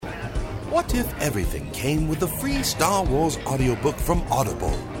What if everything came with a free Star Wars audiobook from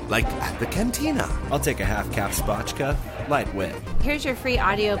Audible? Like at the Cantina. I'll take a half-cap spotchka, lightweight. Here's your free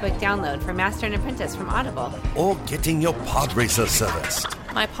audiobook download for Master and Apprentice from Audible. Or getting your pod racer serviced.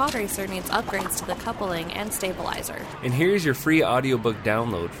 My pod racer needs upgrades to the coupling and stabilizer. And here's your free audiobook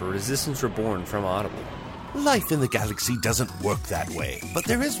download for Resistance Reborn from Audible. Life in the galaxy doesn't work that way, but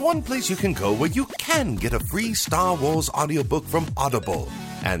there is one place you can go where you can get a free Star Wars audiobook from Audible.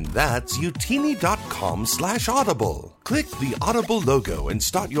 And that's youtini.com/audible. Click the Audible logo and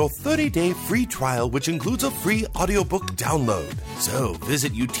start your 30-day free trial, which includes a free audiobook download. So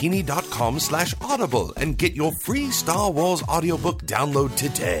visit youtini.com/audible and get your free Star Wars audiobook download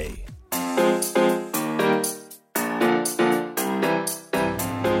today.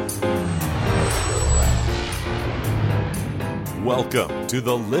 Welcome to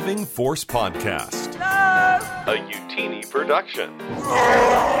the Living Force Podcast, a Youtini production.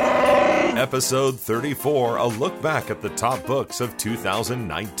 Episode 34, a look back at the top books of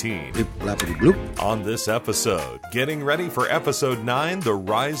 2019. On this episode, getting ready for Episode 9, The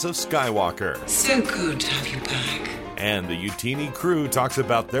Rise of Skywalker. So good to have you back. And the Youtini crew talks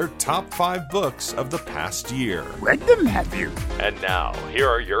about their top 5 books of the past year. Let them have you. And now, here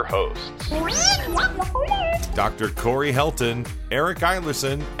are your hosts. Dr. Corey Helton, Eric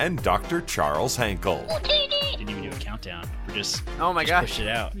Eilerson, and Dr. Charles Hankel. Didn't even do a countdown. We're just oh my gosh, pushed it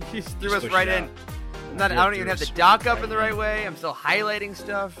out. You just threw us right in. I don't even have the dock up in the right way. I'm still highlighting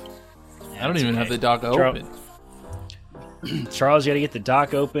stuff. I don't even have the dock open. Charles, you got to get the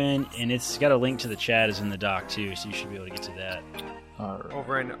dock open, and it's got a link to the chat is in the dock too, so you should be able to get to that. Right.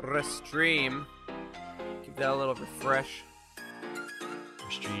 Over in Restream. Give that a little refresh.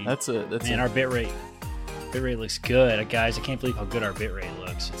 Restream. That's our bitrate. Bitrate looks good, guys. I can't believe how good our bitrate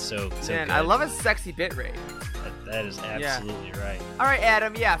looks. It's so man, good. I love a sexy bitrate. That is absolutely right. All right,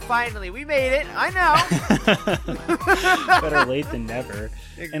 Adam. Yeah, finally, we made it. I know. Better late than never.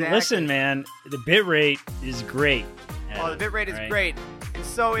 Exactly. And listen, man, the bitrate is great. Adam, the bitrate is great, and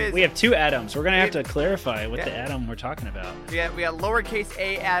so is. We have 2 Adams. We're gonna have to clarify what the Adam we're talking about. We got lowercase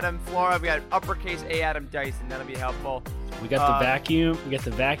a Adam Flora. We got uppercase a Adam Dyson. That'll be helpful. We got the vacuum. We got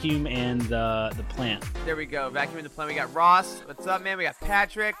the vacuum and the plant. There we go. Vacuum and the plant. We got Ross. What's up, man? We got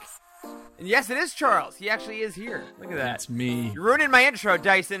Patrick. And yes, it is Charles. He actually is here. Look at that. That's me. You're ruining my intro,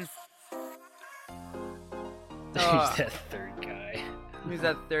 Dyson. Who's that third guy? Who's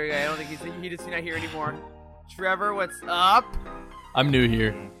that third guy? I don't think he's not here anymore. Trevor, what's up? I'm new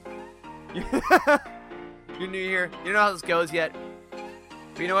here. You're new here. You don't know how this goes yet.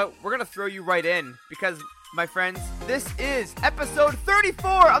 But you know what? We're going to throw you right in because, my friends, this is episode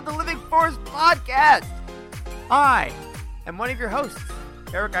 34 of the Living Force Podcast. I am one of your hosts,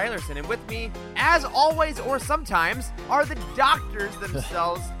 Eric Eilerson, and with me, as always or sometimes, are the doctors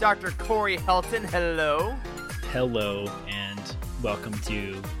themselves, Dr. Corey Helton. Hello. Hello, and welcome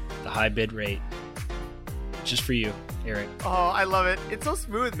to the high bid rate. Just for you, Eric. Oh, I love it. It's so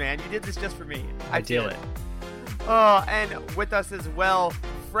smooth, man. You did this just for me. I feel did. it. Oh, and with us as well,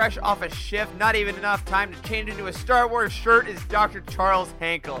 fresh off a shift, not even enough time to change into a Star Wars shirt, is Dr. Charles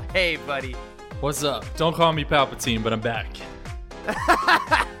Hankel. Hey, buddy. What's up? Don't call me Palpatine, but I'm back.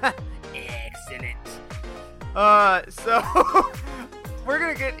 Excellent. So we're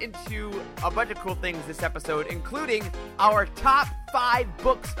going to get into a bunch of cool things this episode, including our top 5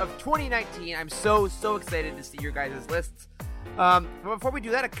 books of 2019. I'm so excited to see your guys' lists. But before we do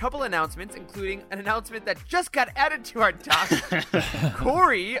that, a couple announcements, including an announcement that just got added to our doc.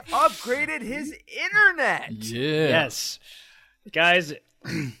 Corey upgraded his internet. Yeah. Yes. Guys,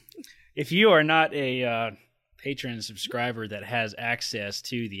 if you are not a patron subscriber that has access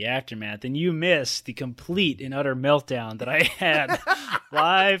to the Aftermath, then you miss the complete and utter meltdown that I had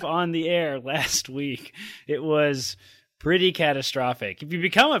live on the air last week. It was pretty catastrophic. If you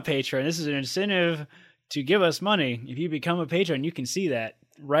become a patron, this is an incentive to give us money. If you become a patron, you can see that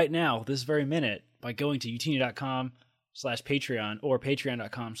right now, this very minute, by going to youtini.com/Patreon or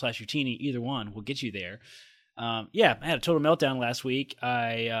patreon.com/Youtini. Either one will get you there. I had a total meltdown last week.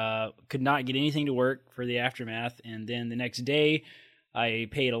 I could not get anything to work for the Aftermath, and then the next day I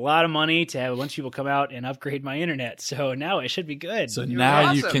paid a lot of money to have a bunch of people come out and upgrade my internet. So now it should be good. So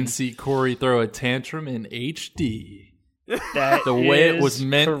now you can see Corey throw a tantrum in HD. That the way it was is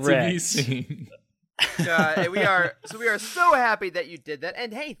meant correct. to be seen. We are so happy that you did that.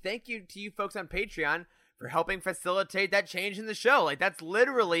 And hey, thank you to you folks on Patreon for helping facilitate that change in the show. Like, that's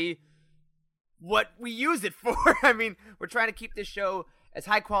literally what we use it for. I mean, we're trying to keep this show as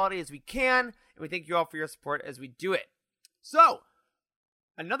high quality as we can, and we thank you all for your support as we do it. So,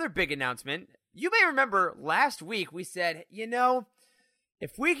 another big announcement. You may remember last week we said,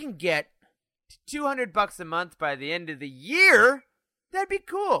 if we can get $200 a month by the end of the year, that'd be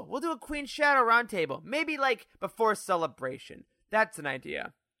cool. We'll do a Queen Shadow roundtable. Maybe like before Celebration. That's an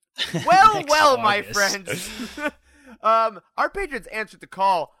idea. Well, my friends. Our patrons answered the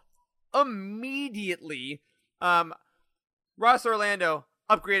call immediately. Ross Orlando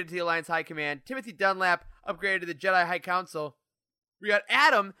upgraded to the Alliance High Command. Timothy Dunlap upgraded to the Jedi High Council. We got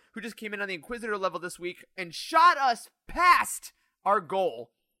Adam, who just came in on the Inquisitor level this week and shot us past our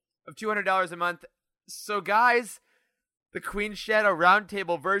goal of $200 a month. So, guys, the Queen Shadow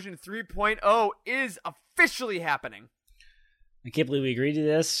Roundtable version 3.0 is officially happening. I can't believe we agreed to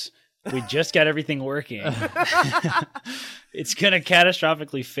this. We just got everything working. It's going to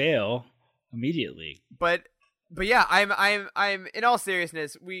catastrophically fail immediately. But yeah, I'm in all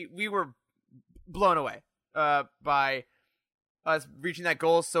seriousness, we were blown away by us reaching that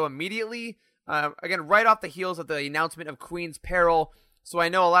goal so immediately. Again, right off the heels of the announcement of Queen's Peril. So I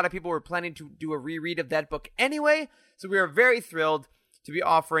know a lot of people were planning to do a reread of that book anyway. So we are very thrilled to be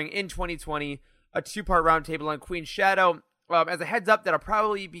offering in 2020 a 2-part roundtable on Queen Shadow. As a heads up, that'll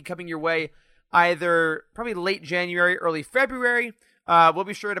probably be coming your way either probably late January, early February. We'll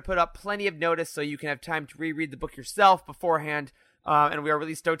be sure to put up plenty of notice so you can have time to reread the book yourself beforehand. And we are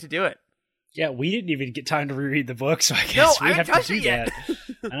really stoked to do it. Yeah, we didn't even get time to reread the book, so I guess we have to do that.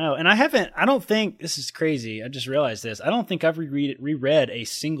 I know, and I don't think, this is crazy, I just realized this, I don't think I've reread a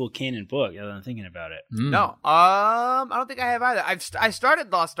single canon book, now that I'm thinking about it. No, I don't think I have either. I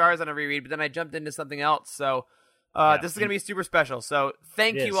started Lost Stars on a reread, but then I jumped into something else, so this is going to be super special. So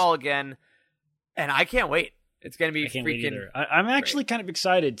thank you all again, and I can't wait. It's going to be freaking I'm actually kind of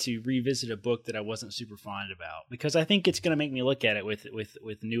excited to revisit a book that I wasn't super fond about, because I think it's going to make me look at it with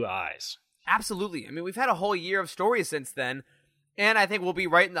new eyes. Absolutely. I mean, we've had a whole year of stories since then, and I think we'll be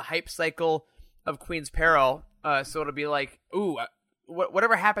right in the hype cycle of Queen's Peril. So it'll be like, ooh,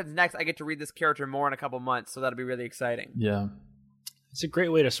 whatever happens next, I get to read this character more in a couple months, so that'll be really exciting. Yeah. It's a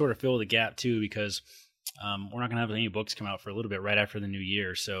great way to sort of fill the gap, too, because we're not going to have any books come out for a little bit right after the new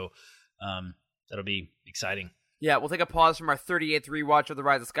year, so that'll be exciting. Yeah, we'll take a pause from our 38th rewatch of The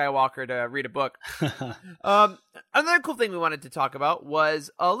Rise of Skywalker to read a book. Another cool thing we wanted to talk about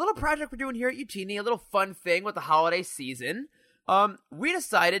was a little project we're doing here at Utini, a little fun thing with the holiday season. We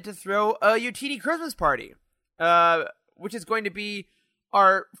decided to throw a Utini Christmas party, which is going to be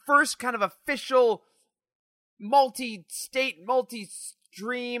our first kind of official multi-state,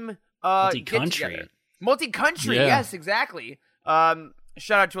 multi-stream multi-country. Multi-country, yes, exactly.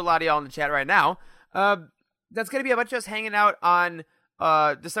 Shout out to a lot of y'all in the chat right now. That's going to be a bunch of us hanging out on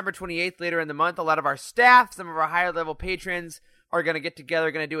December 28th later in the month. A lot of our staff, some of our higher level patrons are going to get together,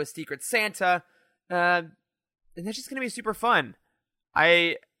 going to do a Secret Santa. And that's just going to be super fun.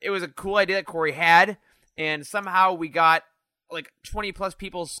 It was a cool idea that Corey had, and somehow we got like 20 plus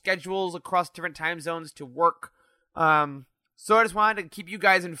people's schedules across different time zones to work. So I just wanted to keep you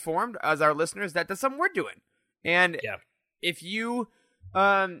guys informed as our listeners that that's something we're doing. And if you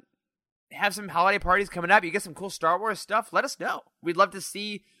have some holiday parties coming up, you get some cool Star Wars stuff, let us know. We'd love to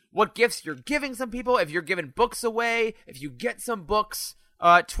see what gifts you're giving some people. If you're giving books away, if you get some books,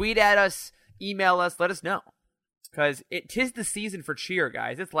 tweet at us, email us, let us know. Because tis the season for cheer,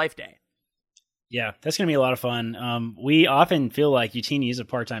 guys. It's Life Day. Yeah, that's going to be a lot of fun. We often feel like Utini is a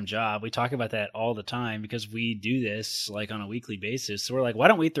part-time job. We talk about that all the time because we do this like on a weekly basis. So we're like, why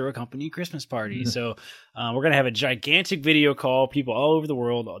don't we throw a company Christmas party? So we're going to have a gigantic video call. People all over the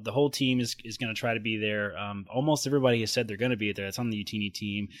world. The whole team is going to try to be there. Almost everybody has said they're going to be there. It's on the Utini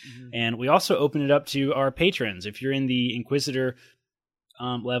team. Mm-hmm. And we also open it up to our patrons. If you're in the Inquisitor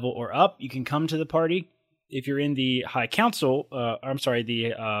level or up, you can come to the party. If you're in the High Council,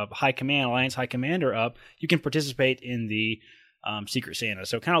 the High Command, Alliance High Commander up, you can participate in the Secret Santa.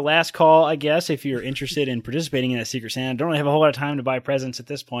 So kind of last call, I guess, if you're interested in participating in that Secret Santa. Don't really have a whole lot of time to buy presents at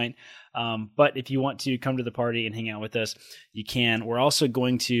this point, but if you want to come to the party and hang out with us, you can. We're also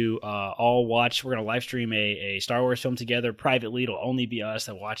going to all watch. We're going to live stream a Star Wars film together privately. It'll only be us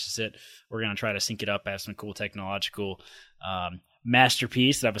that watches it. We're going to try to sync it up, have some cool technological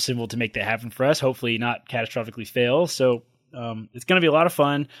masterpiece that I've assembled to make that happen for us. Hopefully not catastrophically fail. So it's going to be a lot of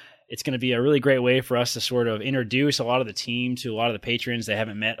fun. It's going to be a really great way for us to sort of introduce a lot of the team to a lot of the patrons that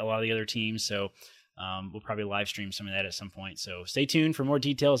haven't met a lot of the other teams. So we'll probably live stream some of that at some point. So stay tuned for more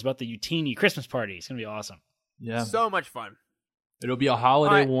details about the Utini Christmas party. It's going to be awesome. Yeah. So much fun. It'll be a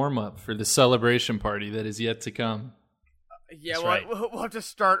holiday warm-up for the celebration party that is yet to come. Yeah, we'll have to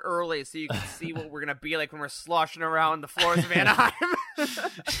start early so you can see what we're going to be like when we're sloshing around the floors of Anaheim.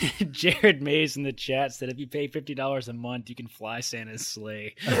 Jared Mays in the chat said if you pay $50 a month, you can fly Santa's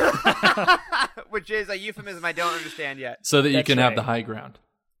sleigh. Which is a euphemism I don't understand yet. So that you can have the high ground.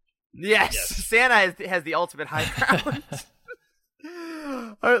 Yes. Santa has the ultimate high ground.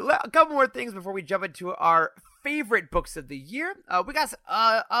 All right, a couple more things before we jump into our favorite books of the year. We got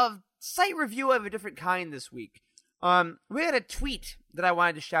a site review of a different kind this week. We had a tweet that I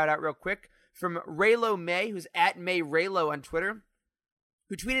wanted to shout out real quick from Raylo May, who's at May Raylo on Twitter,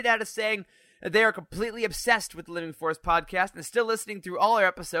 who tweeted at us saying that they are completely obsessed with the Living Forest podcast and are still listening through all our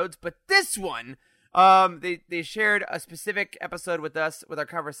episodes, but this one, they shared a specific episode with us with our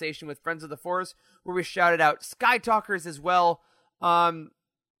conversation with Friends of the Forest, where we shouted out Sky Talkers as well, and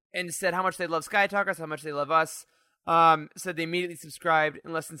said how much they love Sky Talkers, how much they love us. Said they immediately subscribed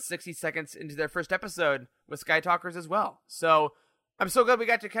in less than 60 seconds into their first episode with Sky Talkers as well. So I'm so glad we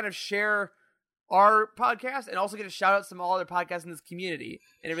got to kind of share our podcast and also get to shout out some all other podcasts in this community.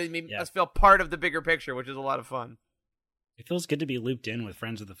 And it really made us feel part of the bigger picture, which is a lot of fun. It feels good to be looped in with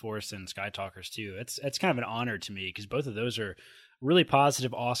Friends of the Forest and Sky Talkers too. It's kind of an honor to me because both of those are really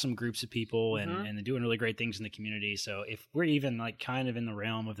positive, awesome groups of people and they're doing really great things in the community. So if we're even like kind of in the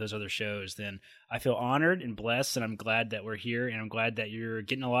realm of those other shows, then I feel honored and blessed, and I'm glad that we're here, and I'm glad that you're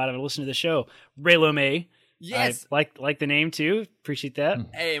getting a lot of listening to the show. Raylo May. Yes. I like the name too. Appreciate that.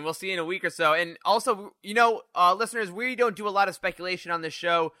 Hey, and we'll see you in a week or so. And also, listeners, we don't do a lot of speculation on this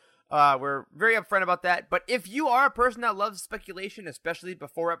show. We're very upfront about that. But if you are a person that loves speculation, especially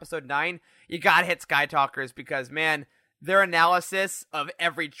before episode 9, you gotta hit Sky Talkers because, man, their analysis of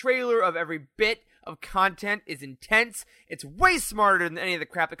every trailer, of every bit of content is intense. It's way smarter than any of the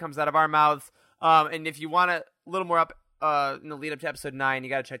crap that comes out of our mouths. And if you want a little more up in the lead up to episode 9,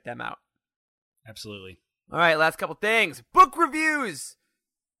 you gotta check them out. Absolutely. All right, last couple things. Book reviews.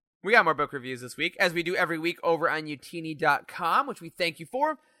 We got more book reviews this week, as we do every week over on Utini.com, which we thank you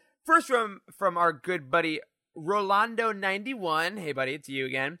for. First from our good buddy Rolando91. Hey, buddy, it's you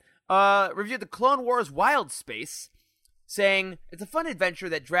again. Reviewed the Clone Wars Wild Space, saying, it's a fun adventure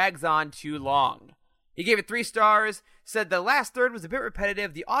that drags on too long. He gave it 3 stars, said the last third was a bit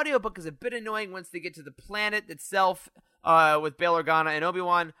repetitive. The audiobook is a bit annoying once they get to the planet itself with Bail Organa and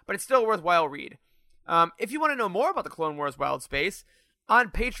Obi-Wan, but it's still a worthwhile read. If you want to know more about the Clone Wars Wild Space, on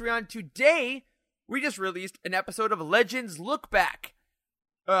Patreon today, we just released an episode of Legends Look Back,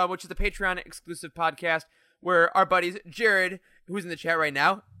 which is a Patreon exclusive podcast where our buddies Jared, who's in the chat right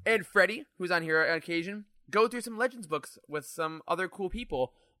now, and Freddie, who's on here on occasion, go through some Legends books with some other cool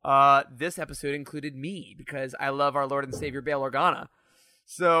people. This episode included me because I love our Lord and Savior Bail Organa.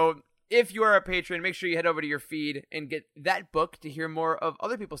 So if you are a patron, make sure you head over to your feed and get that book to hear more of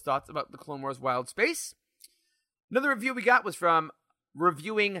other people's thoughts about the Clone Wars Wild Space. Another review we got was from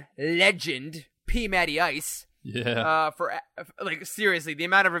Reviewing Legend, P. Matty Ice. Yeah. For seriously, the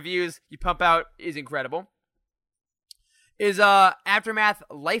amount of reviews you pump out is incredible. Is Aftermath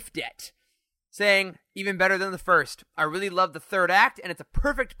Life Debt, saying, even better than the first. I really love the third act, and it's a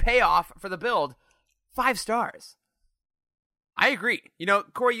perfect payoff for the build. 5 stars. I agree.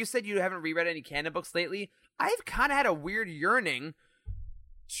 Corey, you said you haven't reread any canon books lately. I've kind of had a weird yearning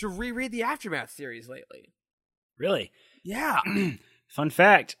to reread the Aftermath series lately. Really? Yeah. Fun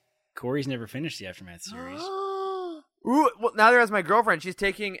fact, Corey's never finished the Aftermath series. Ooh, well, now there's my girlfriend. She's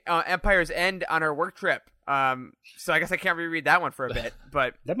taking Empire's End on her work trip. So I guess I can't reread that one for a bit.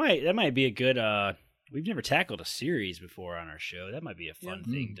 But that might be a good. We've never tackled a series before on our show. That might be a fun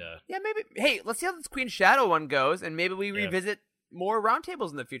thing to. Yeah, maybe. Hey, let's see how this Queen Shadow one goes, and maybe we revisit more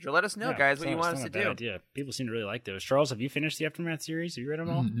roundtables in the future. Let us know, guys, what you want us to do. Idea. People seem to really like those. Charles, have you finished the Aftermath series? Have you read them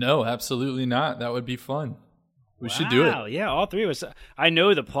all? No, absolutely not. That would be fun. We should do it. Yeah, all 3 of us. I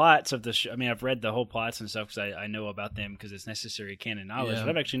know the plots of the show. I mean, I've read the whole plots and stuff because I know about them because it's necessary canon knowledge. But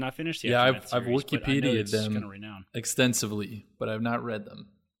I've actually not finished the Aftermath series. I've Wikipedia'd them kind of renowned. extensively, but I've not read them.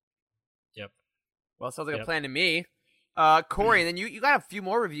 Yep. Well, it sounds like a plan to me. Corey, and then you got a few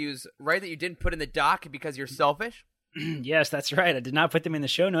more reviews, right, that you didn't put in the doc because you're selfish? Yes, that's right. I did not put them in the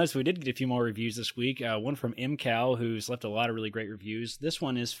show notes. We did get a few more reviews this week. One from MCal, who's left a lot of really great reviews. This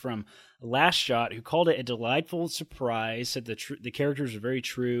one is from Last Shot, who called it a delightful surprise, said the characters are very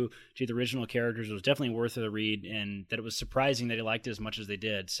true to the original characters. It was definitely worth a read, and that it was surprising that he liked it as much as they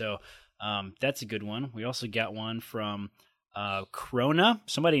did. So that's a good one. We also got one from Krona,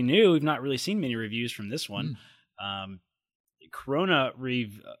 somebody new. We've not really seen many reviews from this one. Krona,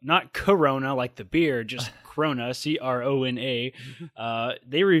 not Corona like the beer, just Krona, Crona.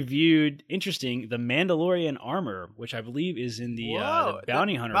 They reviewed, interesting, the Mandalorian armor, which I believe is in the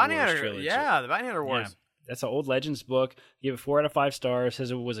Bounty Hunter Wars trilogy. Yeah, the Bounty Hunter Wars. Yeah, that's an old Legends book. Gave it 4 out of 5 stars.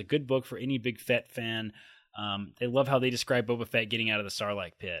 Says it was a good book for any big Fett fan. They love how they describe Boba Fett getting out of the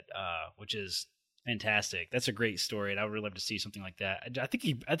Sarlacc pit, which is fantastic. That's a great story, and I would really love to see something like that. I think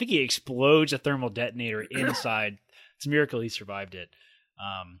he explodes a thermal detonator inside. It's a miracle he survived it.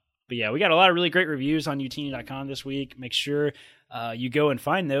 But yeah, we got a lot of really great reviews on utini.com this week. Make sure you go and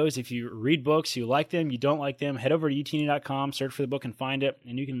find those. If you read books, you like them, you don't like them, head over to utini.com, search for the book and find it,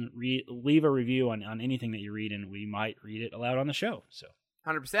 and you can leave a review on anything that you read, and we might read it aloud on the show. So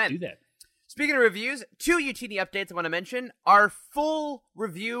 100%. Do that. Speaking of reviews, 2 Utini updates I want to mention. Our full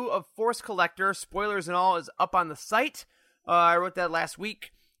review of Force Collector, spoilers and all, is up on the site. I wrote that last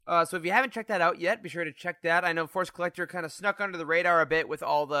week. So if you haven't checked that out yet, be sure to check that. I know Force Collector kind of snuck under the radar a bit with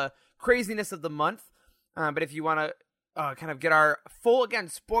all the craziness of the month. But if you want to kind of get our full, again,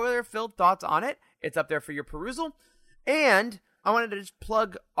 spoiler-filled thoughts on it, it's up there for your perusal. And I wanted to just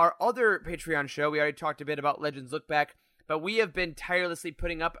plug our other Patreon show. We already talked a bit about Legends Look Back, but we have been tirelessly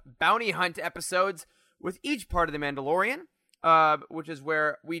putting up Bounty Hunt episodes with each part of The Mandalorian, which is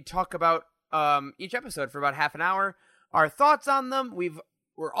where we talk about each episode for about half an hour, our thoughts on them.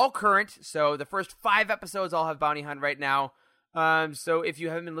 We're all current, so the first 5 episodes all have Bounty Hunt right now. So if you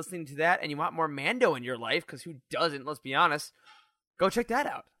haven't been listening to that and you want more Mando in your life, because who doesn't, let's be honest, go check that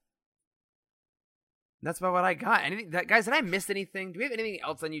out. That's about what I got. Guys, did I miss anything? Do we have anything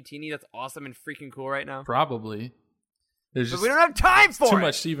else on Utini that's awesome and freaking cool right now? Probably. But we don't have time for it. Too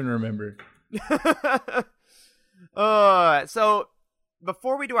much to even remember. So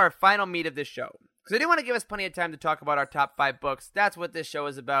before we do our final meat of this show, because I do want to give us plenty of time to talk about our top 5 books. That's what this show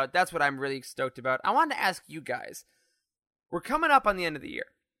is about. That's what I'm really stoked about. I wanted to ask you guys, we're coming up on the end of the year,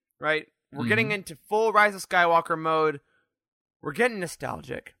 right? We're getting into full Rise of Skywalker mode. We're getting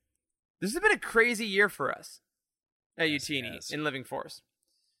nostalgic. This has been a crazy year for us at Utini in Living Force.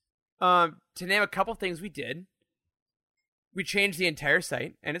 To name a couple things we did, we changed the entire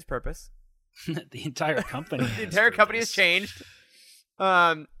site and its purpose. The entire company. The entire company has changed.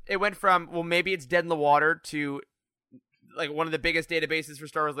 It went from, well, maybe it's dead in the water to like one of the biggest databases for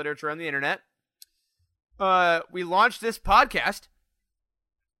Star Wars literature on the internet. We launched this podcast,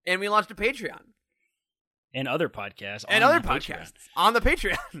 and we launched a Patreon. And other podcasts. And other podcasts on the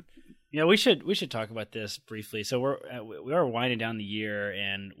Patreon. Yeah, we should talk about this briefly. So we are winding down the year,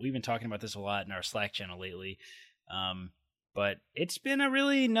 and we've been talking about this a lot in our Slack channel lately. But it's been a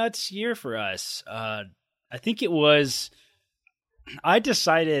really nuts year for us. I think it was... I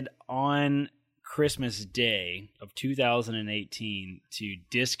decided on Christmas Day of 2018 to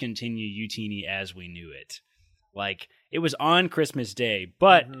discontinue Utini as we knew it. Like, it was on Christmas Day,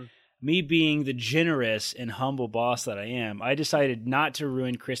 but me being the generous and humble boss that I am, I decided not to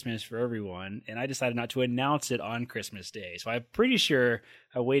ruin Christmas for everyone, and I decided not to announce it on Christmas Day. So I'm pretty sure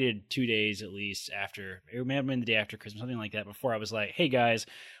I waited 2 days at least after, it may have been the day after Christmas, something like that, before I was like, hey guys,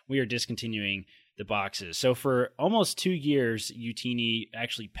 we are discontinuing the boxes. So for almost 2 years, Utini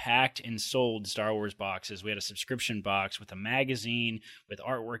actually packed and sold Star Wars boxes. We had a subscription box with a magazine, with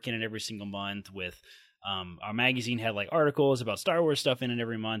artwork in it every single month, with our magazine had like articles about Star Wars stuff in it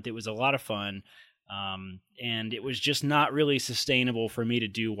every month. It was a lot of fun. And it was just not really sustainable for me to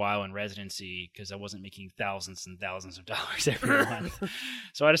do while in residency because I wasn't making thousands and thousands of dollars every month.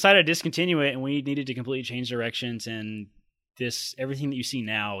 So I decided to discontinue it, and we needed to completely change directions. And everything that you see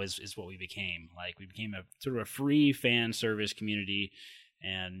now is what we became. Like, we became a sort of a free fan service community.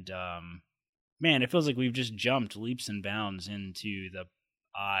 And man, it feels like we've just jumped leaps and bounds into the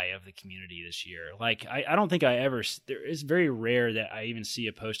eye of the community this year. Like, I don't think it's very rare that I even see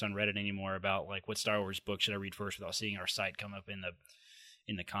a post on Reddit anymore about like what Star Wars book should I read first without seeing our site come up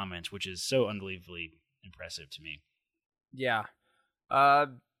in the comments, which is so unbelievably impressive to me. Yeah. I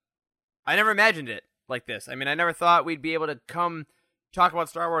never imagined it like this. I mean, I never thought we'd be able to come talk about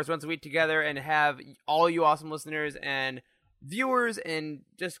Star Wars once a week together and have all you awesome listeners and viewers and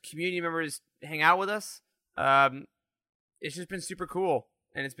just community members hang out with us. It's just been super cool.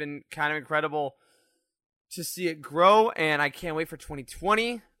 And it's been kind of incredible to see it grow, and I can't wait for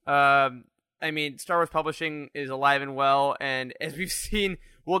 2020. I mean, Star Wars Publishing is alive and well, and as we've seen,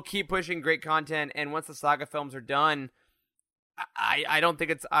 we'll keep pushing great content, and once the saga films are done, I don't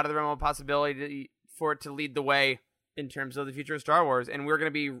think it's out of the realm of possibility for it to lead the way in terms of the future of Star Wars, and we're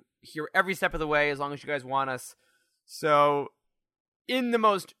going to be here every step of the way as long as you guys want us. So, in the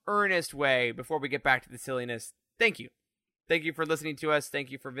most earnest way, before we get back to the silliness, thank you. Thank you for listening to us. Thank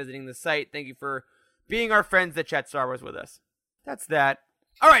you for visiting the site. Thank you for being our friends that chat Star Wars with us. That's that.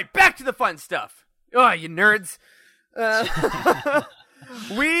 All right, back to the fun stuff. Oh, you nerds. We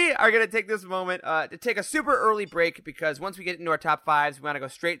are going to take this moment to take a super early break because once we get into our top fives, we want to go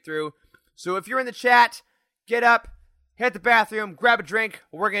straight through. So if you're in the chat, get up, hit the bathroom, grab a drink.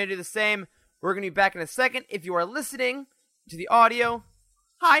 We're going to do the same. We're going to be back in a second. If you are listening to the audio,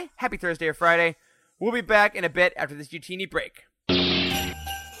 hi, happy Thursday or Friday. We'll be back in a bit after this Utini break.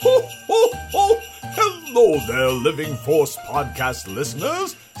 Ho, ho, ho! Hello there, Living Force podcast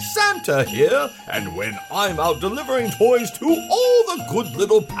listeners. Santa here, and when I'm out delivering toys to all the good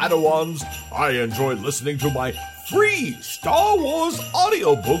little Padawans, I enjoy listening to my free Star Wars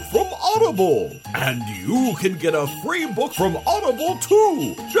audiobook from Audible. And you can get a free book from Audible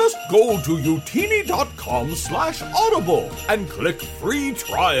too. Just go to youtini.com/audible and click free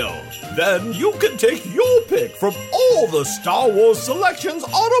trial. Then you can take your pick from all the Star Wars selections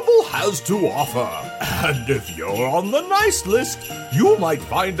Audible has to offer. And if you're on the nice list, you might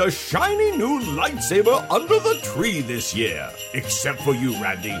find a shiny new lightsaber under the tree this year. Except for you,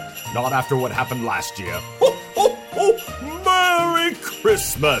 Randy. Not after what happened last year. Ho, ho, ho! Merry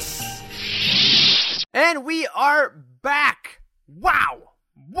Christmas! And we are back. Wow.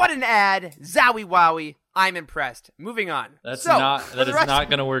 What an ad. Zowie wowie. I'm impressed. Moving on. That is not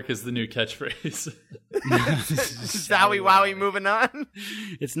going to work as the new catchphrase. Zowie wowie moving on.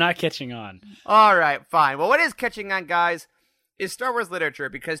 It's not catching on. All right, fine. Well, what is catching on, guys, is Star Wars literature,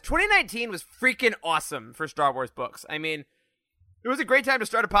 because 2019 was freaking awesome for Star Wars books. I mean, it was a great time to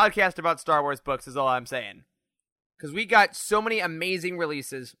start a podcast about Star Wars books is all I'm saying. Because we got so many amazing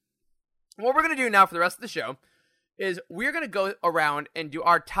releases. What we're going to do now for the rest of the show is we're going to go around and do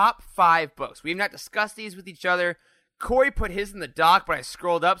our top 5 books. We have not discussed these with each other. Corey put his in the doc, but I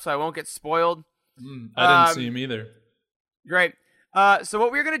scrolled up so I won't get spoiled. I didn't see him either. Great. So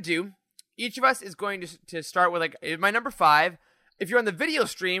what we're going to do, each of us is going to start with my number 5. If you're on the video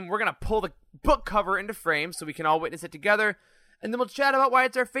stream, we're going to pull the book cover into frame so we can all witness it together, and then we'll chat about why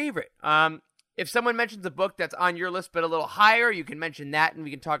it's our favorite. If someone mentions a book that's on your list but a little higher, you can mention that and we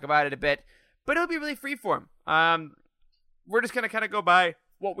can talk about it a bit. But it'll be really freeform. We're just going to kind of go by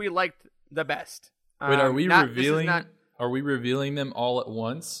what we liked the best. Wait, are we revealing them all at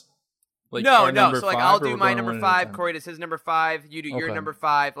once? Like no. So five, I'll do my number 5. Corey does his number 5. You do your number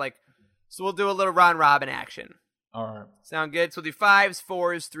 5. So we'll do a little round robin action. All right. Sound good? So we'll do 5s,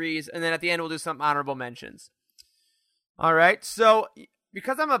 4s, 3s, and then at the end we'll do some honorable mentions. All right. So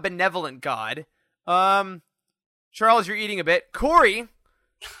because I'm a benevolent god, Charles, you're eating a bit. Corey,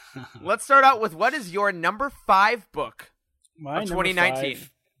 let's start out with what is your number 5 book of 2019? Number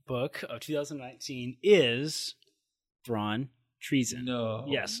 5 book of 2019 is Thrawn Treason. No.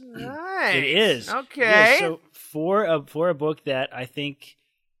 Yes. Nice. It is. Okay. So for a book that I think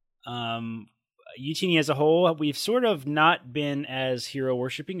UTini as a whole, we've sort of not been as hero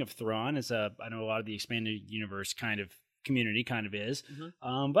worshipping of Thrawn as I know a lot of the expanded universe kind of community kind of is.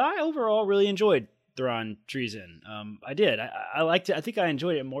 Mm-hmm. But I overall really enjoyed Thrawn Treason. I did. I liked it. I think I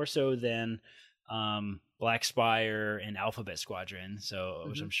enjoyed it more so than Black Spire and Alphabet Squadron,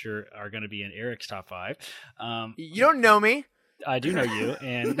 which I'm sure are going to be in Eric's top 5. You don't know me. I do know you,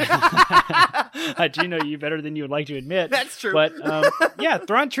 and I do know you better than you would like to admit. That's true. But yeah,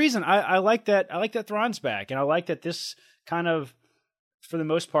 Thrawn Treason. I like that. I like that Thrawn's back, and I like that this kind of, for the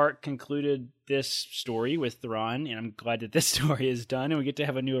most part, concluded this story with Thrawn, and I'm glad that this story is done, and we get to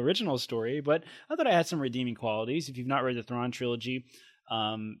have a new original story. But I thought I had some redeeming qualities. If you've not read the Thrawn trilogy,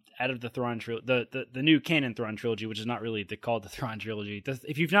 out of the Thrawn the new canon Thrawn trilogy, which is not really called the Thrawn trilogy.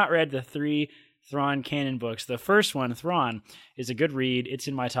 If you've not read the 3 Thrawn canon books, the first one, Thrawn, is a good read. It's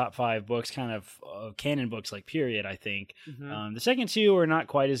in my top 5 books, kind of canon books, period, I think. Mm-hmm. The second 2 are not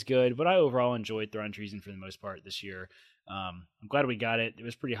quite as good, but I overall enjoyed Thrawn Treason for the most part this year. I'm glad we got it. It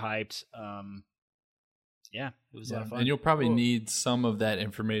was pretty hyped. Yeah, it was a lot of fun. And you'll probably need some of that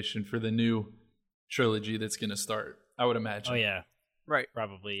information for the new trilogy that's going to start, I would imagine. Oh, yeah. Right.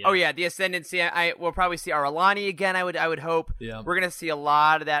 Probably. Yeah. Oh, yeah. The Ascendancy. We'll probably see Aralani again, I would hope. Yeah. We're going to see a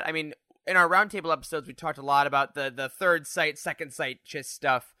lot of that. I mean, in our roundtable episodes, we talked a lot about the third sight, second sight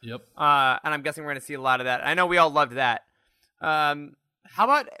stuff. Yep. And I'm guessing we're going to see a lot of that. I know we all loved that. How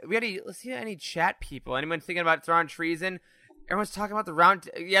about let's see any chat people. Anyone thinking about Thrawn Treason? Everyone's talking about the round.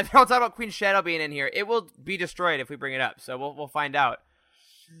 Yeah, they're all talking about Queen Shadow being in here. It will be destroyed if we bring it up. So we'll find out.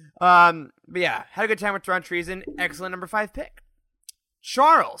 But yeah, had a good time with Thrawn Treason. Excellent number 5 pick.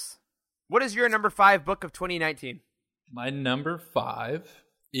 Charles, what is your number 5 book of 2019? My number 5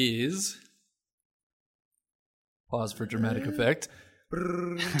 is, pause for dramatic effect,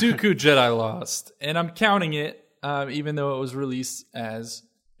 Dooku Jedi Lost. And I'm counting it, even though it was released as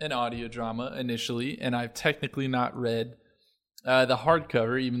an audio drama initially, and I've technically not read the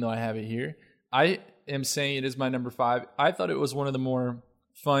hardcover, even though I have it here. I am saying it is my number 5. I thought it was one of the more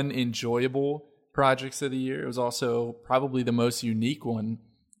fun, enjoyable projects of the year. It was also probably the most unique one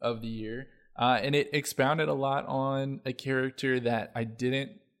of the year. And it expounded a lot on a character that I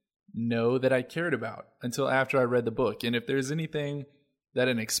didn't know that I cared about until after I read the book. And if there's anything that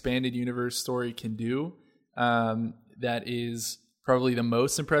an expanded universe story can do, that is probably the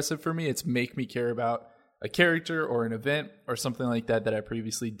most impressive for me. It's make me care about a character or an event or something like that I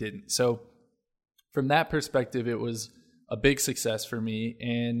previously didn't. So from that perspective, it was a big success for me.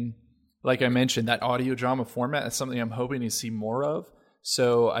 And like I mentioned, that audio drama format is something I'm hoping to see more of.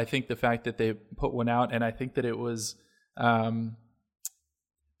 So I think the fact that they put one out, and I think that it was,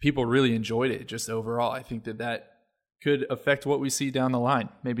 people really enjoyed it just overall. I think that could affect what we see down the line,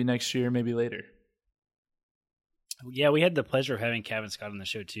 maybe next year, maybe later. Yeah, we had the pleasure of having Kevin Scott on the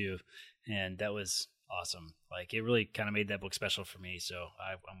show too, and that was awesome. Like, it really kind of made that book special for me, so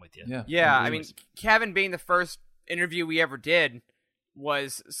I'm with you. Yeah. I mean, Kevin being the first interview we ever did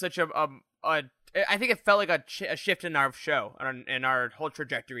was such I think it felt like a shift in our show, in our whole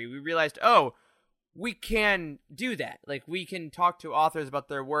trajectory. We realized, we can do that. Like, we can talk to authors about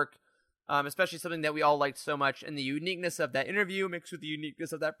their work, especially something that we all liked so much, and the uniqueness of that interview mixed with the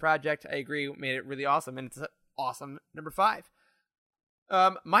uniqueness of that project, I agree, made it really awesome, and it's an awesome number 5.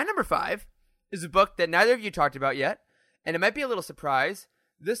 My number 5 is a book that neither of you talked about yet, and it might be a little surprise.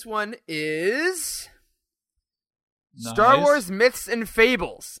 This one is Star Wars Myths and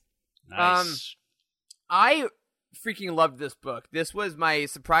Fables. Nice. I freaking loved this book. This was my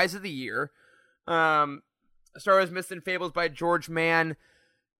surprise of the year. Star Wars Myths and Fables by George Mann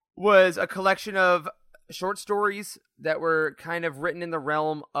was a collection of short stories that were kind of written in the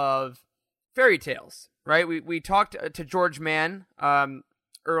realm of fairy tales, right? We talked to George Mann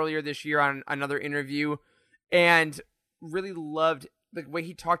earlier this year on another interview, and really loved the way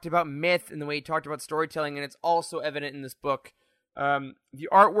he talked about myth and the way he talked about storytelling, and it's also evident in this book. The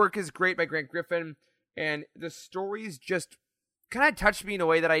artwork is great by Grant Griffin, and the stories just kind of touched me in a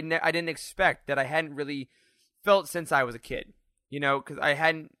way that I didn't expect, that I hadn't really felt since I was a kid, because I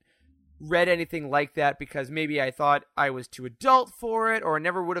hadn't read anything like that, because maybe I thought I was too adult for it, or I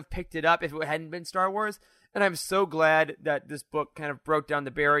never would have picked it up if it hadn't been Star Wars. And I'm so glad that this book kind of broke down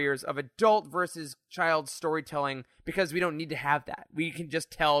the barriers of adult versus child storytelling, because we don't need to have that. We can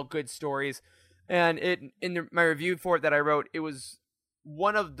just tell good stories. And my review for it that I wrote, it was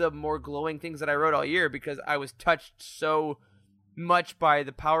one of the more glowing things that I wrote all year, because I was touched so much by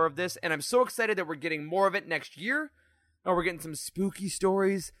the power of this. And I'm so excited that we're getting more of it next year. Or we're getting some spooky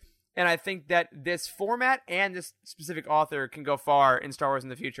stories. And I think that this format and this specific author can go far in Star Wars in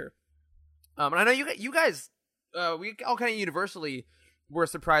the future. And I know you guys, we all kind of universally were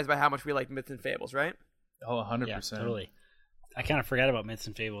surprised by how much we liked Myths and Fables, right? Oh, 100%. Yeah, totally. I kind of forgot about Myths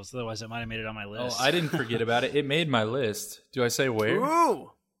and Fables. Otherwise, it might have made it on my list. Oh, I didn't forget about it. It made my list. Do I say where?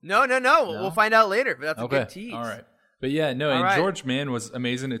 Ooh. No. We'll find out later, but that's a good tease. All right. But yeah, no, and George Mann was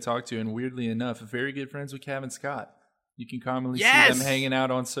amazing to talk to, and weirdly enough, very good friends with Kevin Scott. You can commonly see them hanging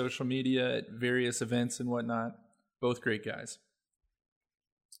out on social media at various events and whatnot. Both great guys.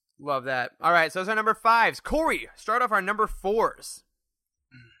 Love that. All right, so those are number 5s. Corey, start off our number 4s.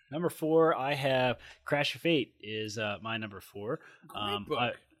 Number 4, I have Crash of Fate is my number 4. Great book.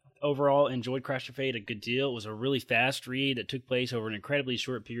 I overall enjoyed Crash of Fate a good deal. It was a really fast read that took place over an incredibly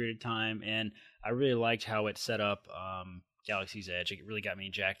short period of time, and I really liked how it set up Galaxy's Edge. It really got me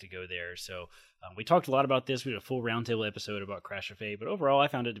jacked to go there. So we talked a lot about this. We did a full roundtable episode about Crash of Fate, but overall I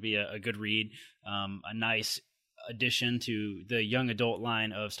found it to be a good read, a nice addition to the young adult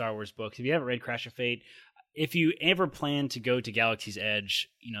line of Star Wars books. If you haven't read Crash of Fate, if you ever plan to go to Galaxy's Edge,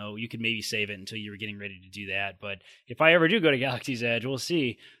 you could maybe save it until you were getting ready to do that. But if I ever do go to Galaxy's Edge, we'll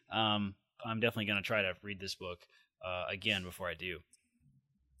see. I'm definitely going to try to read this book again before I do.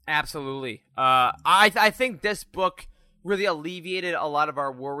 Absolutely. I think this book really alleviated a lot of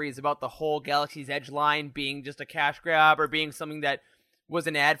our worries about the whole Galaxy's Edge line being just a cash grab or being something that was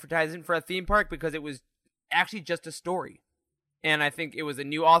an advertisement for a theme park, because it was actually just a story. And I think it was a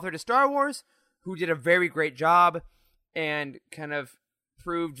new author to Star Wars who did a very great job and kind of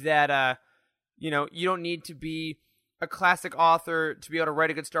proved that, you don't need to be a classic author to be able to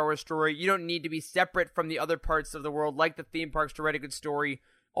write a good Star Wars story. You don't need to be separate from the other parts of the world like the theme parks to write a good story.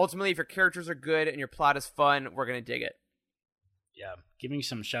 Ultimately, if your characters are good and your plot is fun, we're going to dig it. Yeah, giving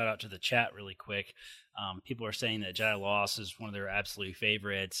some shout out to the chat really quick. People are saying that Jedi Lost is one of their absolute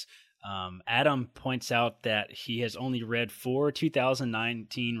favorites. Adam points out that he has only read 4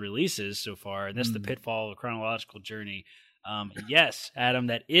 2019 releases so far. That's the pitfall of a chronological journey. Yes, Adam,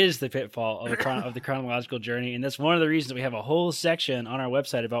 that is the pitfall of the chronological journey, and that's one of the reasons we have a whole section on our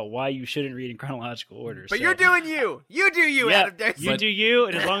website about why you shouldn't read in chronological order. But you're doing you. You do you, yeah, Adam. You do you,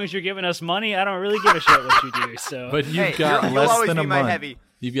 and as long as you're giving us money, I don't really give a shit what you do. So, but you've got less than a month.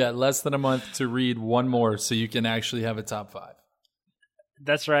 You've got less than a month to read one more, so you can actually have a top 5.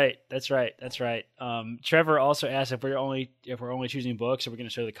 That's right. Trevor also asked if we're only choosing books, are we going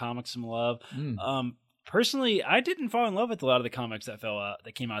to show the comics some love? Personally, I didn't fall in love with a lot of the comics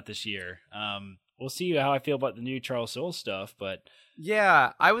that came out this year. We'll see how I feel about the new Charles Soule stuff, but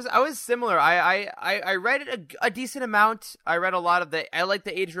yeah, I was similar. I read a decent amount. I read a lot of I like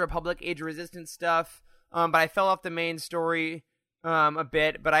the Age of Republic, Age of Resistance stuff, but I fell off the main story a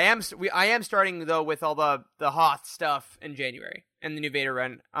bit. But I am starting though with all the Hoth stuff in January and the new Vader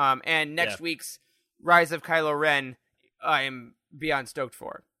run. And next week's Rise of Kylo Ren, I am beyond stoked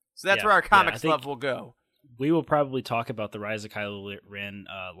for. So that's where our comics love will go. We will probably talk about the Rise of Kylo Ren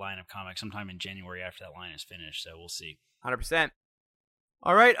line of comics sometime in January after that line is finished, so we'll see. 100%.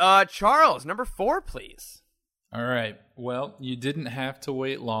 All right, Charles, number 4, please. All right. Well, you didn't have to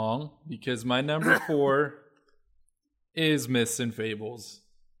wait long because my number 4 is Myths and Fables.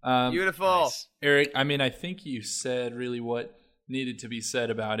 Beautiful. Nice. Eric, I mean, I think you said really what needed to be said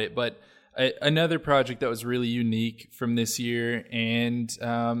about it, but another project that was really unique from this year and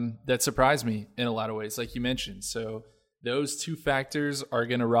that surprised me in a lot of ways, like you mentioned. So those two factors are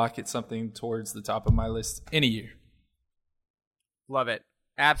going to rocket something towards the top of my list in a year. Love it.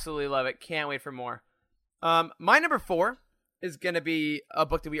 Absolutely love it. Can't wait for more. My number 4 is going to be a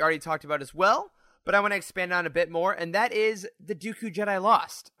book that we already talked about as well, but I want to expand on a bit more, and that is The Dooku Jedi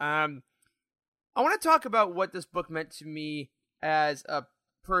Lost. I want to talk about what this book meant to me as a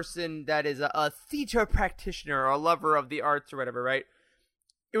person that is a theater practitioner or a lover of the arts or whatever, right?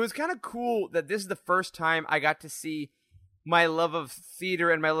 It was kind of cool that this is the first time I got to see my love of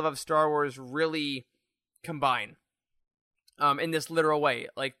theater and my love of Star Wars really combine in this literal way.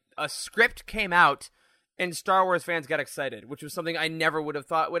 Like, a script came out and Star Wars fans got excited, which was something I never would have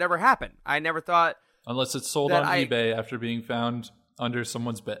thought would ever happen. I never thought... Unless it's sold on eBay after being found under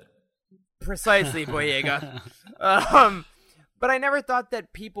someone's bed. Precisely, Boyega. But I never thought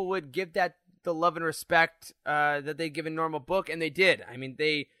that people would give that the love and respect that they give a normal book, and they did. I mean,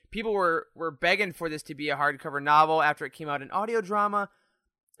 people were begging for this to be a hardcover novel after it came out in audio drama,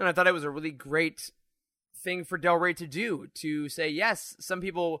 and I thought it was a really great thing for Del Rey to do, to say, yes, some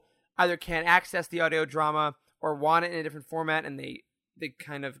people either can't access the audio drama or want it in a different format, and they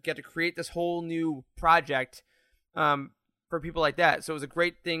kind of get to create this whole new project for people like that. So it was a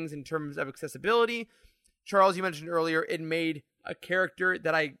great thing in terms of accessibility. Charles, you mentioned earlier, it made a character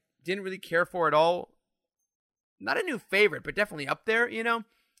that I didn't really care for at all. Not a new favorite, but definitely up there, you know?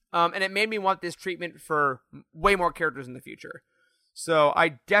 And it made me want this treatment for way more characters in the future. So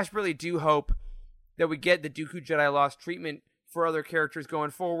I desperately do hope that we get the Dooku Jedi Lost treatment for other characters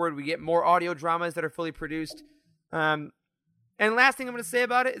going forward. We get more audio dramas that are fully produced. And last thing I'm going to say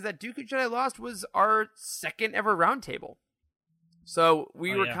about it is that Dooku Jedi Lost was our second ever roundtable. So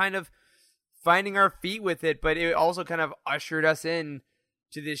we were kind of finding our feet with it, but it also kind of ushered us in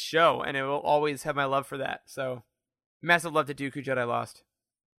to this show, and it will always have my love for that. So, massive love to Dooku Jedi Lost.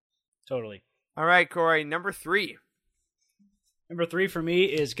 Totally. All right, Corey, number 3. Number 3 for me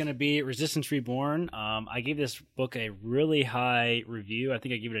is going to be Resistance Reborn. I gave this book a really high review. I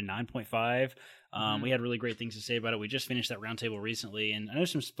think I gave it a 9.5. We had really great things to say about it. We just finished that roundtable recently, and I know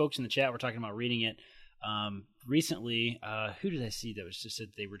some folks in the chat were talking about reading it recently. Who did I see that was just said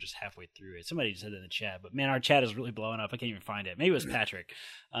they were just halfway through it? Somebody just said that in the chat, but man, our chat is really blowing up. I can't even find it. Maybe it was Patrick.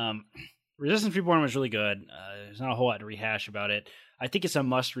 Resistance Reborn was really good. There's not a whole lot to rehash about it. I think it's a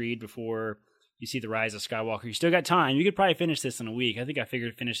must read before you see The Rise of Skywalker. You still got time. You could probably finish this in a week. I think I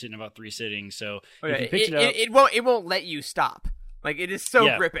figured finish it in about 3 sittings. So if you picked it up, it won't let you stop. Like, it is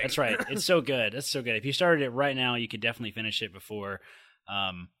so gripping. That's right. It's so good. That's so good. If you started it right now, you could definitely finish it before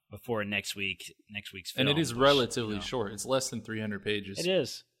next week's film. And it is relatively short. It's less than 300 pages. It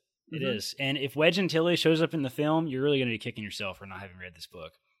is. It is. And if Wedge Antilles shows up in the film, you're really going to be kicking yourself for not having read this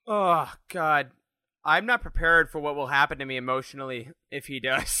book. Oh, God. I'm not prepared for what will happen to me emotionally if he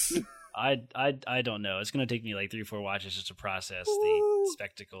does. I don't know. It's going to take me like 3 or 4 watches just to process the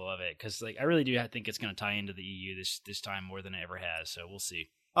spectacle of it. Because I really do think it's going to tie into the EU this time more than it ever has. So we'll see.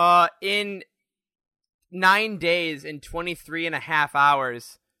 In 9 days and 23 and a half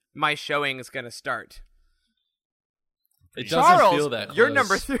hours, my showing is going to start. It doesn't Charles, feel that close. You're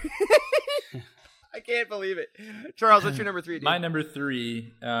number 3. I can't believe it. Charles, what's your number 3? Dude? My number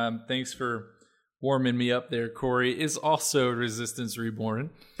 3, thanks for warming me up there, Corey, is also Resistance Reborn.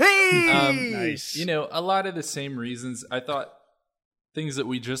 Hey! Nice. You know, a lot of the same reasons. I thought things that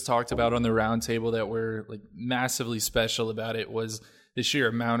we just talked about on the roundtable that were like massively special about it was the sheer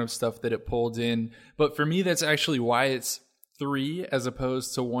amount of stuff that it pulled in. But for me, that's actually why it's 3 as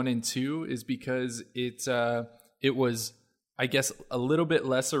opposed to 1 and 2, is because it was, I guess, a little bit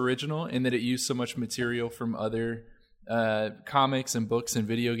less original in that it used so much material from other comics and books and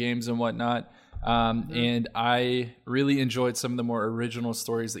video games and whatnot. And I really enjoyed some of the more original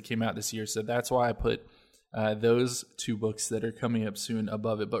stories that came out this year. So that's why I put those 2 books that are coming up soon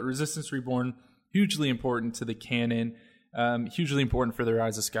above it. But Resistance Reborn, hugely important to the canon, hugely important for the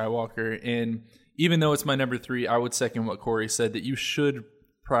Rise of Skywalker. And even though it's my number 3, I would second what Corey said, that you should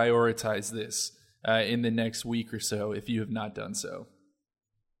prioritize this in the next week or so if you have not done so.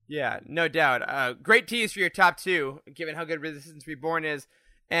 Yeah, no doubt. Great tease for your top 2, given how good Resistance Reborn is.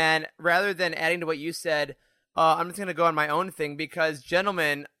 And rather than adding to what you said, I'm just going to go on my own thing because,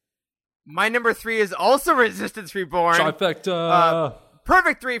 gentlemen, my number 3 is also Resistance Reborn. Trifecta.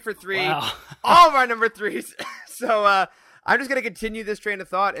 Perfect 3 for 3. Wow. All of our number 3s. So I'm just going to continue this train of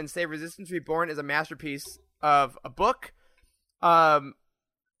thought and say Resistance Reborn is a masterpiece of a book.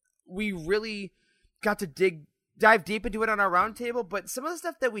 We really got to dive deep into it on our roundtable, but some of the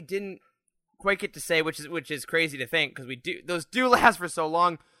stuff that we didn't quite get to say, which is crazy to think because those do last for so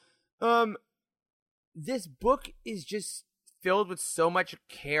long. This book is just filled with so much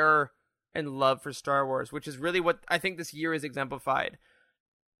care and love for Star Wars, which is really what I think this year is exemplified.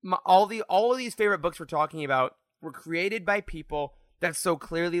 All of these favorite books we're talking about were created by people that so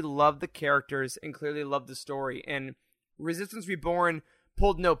clearly love the characters and clearly love the story. And Resistance Reborn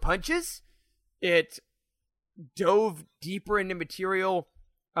pulled no punches. It dove deeper into material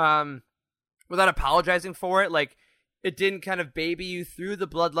without apologizing for it. Like, it didn't kind of baby you through the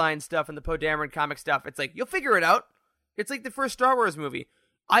Bloodline stuff and the Poe Dameron comic stuff. It's like, you'll figure it out. It's like the first Star Wars movie.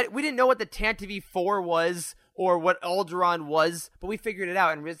 We didn't know what the Tantive 4 was or what Alderaan was, but we figured it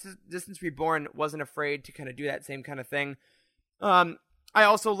out, and Resistance Reborn wasn't afraid to kind of do that same kind of thing. I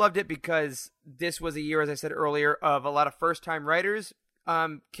also loved it because this was a year, as I said earlier, of a lot of first-time writers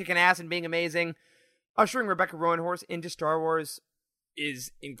kicking ass and being amazing. Ushering Rebecca Roanhorse into Star Wars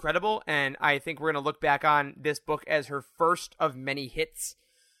is incredible, and I think we're going to look back on this book as her first of many hits.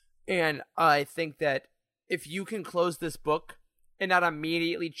 And I think that if you can close this book and not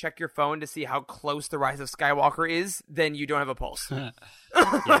immediately check your phone to see how close The Rise of Skywalker is, then you don't have a pulse. Yeah,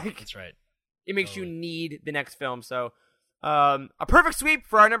 that's right. It makes you need the next film. So, a perfect sweep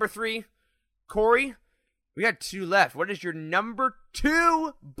for our number 3. Corey, we got 2 left. What is your number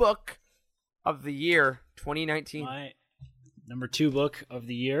 2 book of the year 2019? My number 2 book of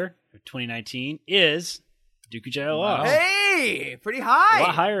the year 2019 is Dooku Jedi Lost. Hey, pretty high. A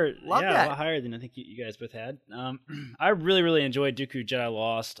lot higher. Love that. A lot higher than I think you guys both had. I really, really enjoyed Dooku Jedi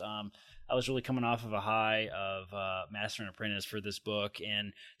Lost. I was really coming off of a high of Master and Apprentice for this book,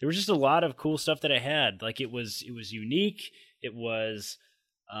 and there was just a lot of cool stuff that I had. Like, it was unique. It was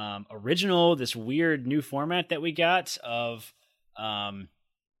original. This weird new format that we got of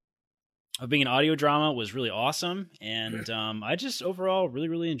being an audio drama was really awesome, and I just overall really,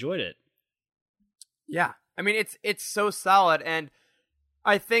 really enjoyed it. Yeah, I mean, it's so solid, and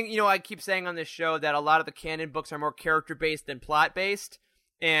I think, I keep saying on this show that a lot of the canon books are more character-based than plot-based,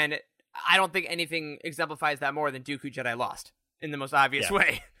 and I don't think anything exemplifies that more than Dooku Jedi Lost in the most obvious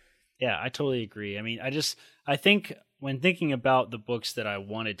way. Yeah, I totally agree. I mean, I think when thinking about the books that I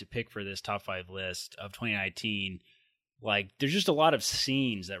wanted to pick for this top 5 list of 2019, like, there's just a lot of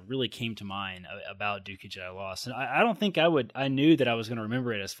scenes that really came to mind about Dooku Jedi Lost, and I don't think I knew that I was going to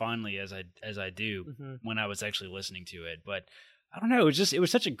remember it as fondly as I do when I was actually listening to it. But I don't know, it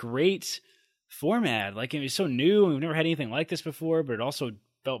was such a great format. Like, it was so new, and we've never had anything like this before, but it also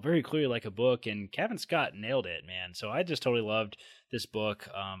felt very clearly like a book, and Kevin Scott nailed it, man. So I just totally loved this book.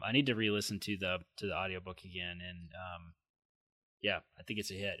 I need to re-listen to the audiobook again, and yeah, I think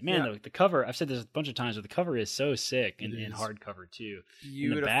it's a hit. Man, the cover, I've said this a bunch of times, but the cover is so sick in hardcover too.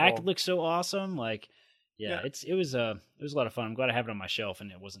 Beautiful. And the back looks so awesome. Like, it was a lot of fun. I'm glad I have it on my shelf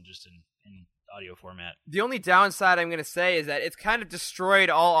and it wasn't just in audio format. The only downside I'm going to say is that it's kind of destroyed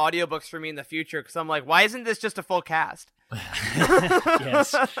all audiobooks for me in the future, because I'm like, why isn't this just a full cast?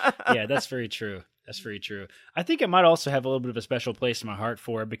 Yes. Yeah, that's very true. That's very true. I think it might also have a little bit of a special place in my heart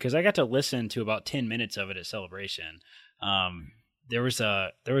for it, because I got to listen to about 10 minutes of it at Celebration. There was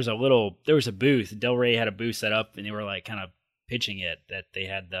a booth. Del Rey had a booth set up, and they were like kind of pitching it, that they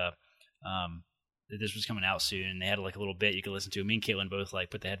had that this was coming out soon, and they had like a little bit you could listen to. Me and Caitlin both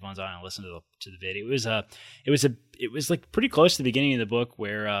like put the headphones on and listened to the vid. It was like pretty close to the beginning of the book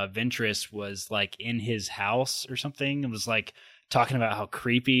where Ventress was like in his house or something, and was like talking about how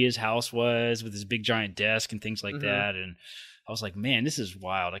creepy his house was with his big giant desk and things like that. And I was like, man, this is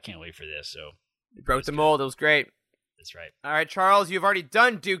wild. I can't wait for this. So you broke the mold. It was great. That's right. All right, Charles, you've already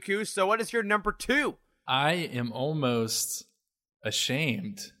done Dooku, so what is your number 2? I am almost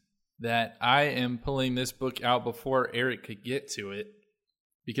ashamed that I am pulling this book out before Eric could get to it,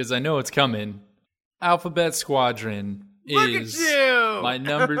 because I know it's coming. Alphabet Squadron is my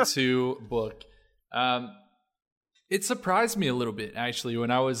number 2 book. It surprised me a little bit, actually,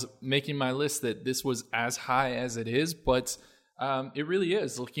 when I was making my list that this was as high as it is, but it really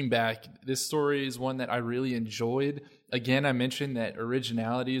is. Looking back, this story is one that I really enjoyed. Again, I mentioned that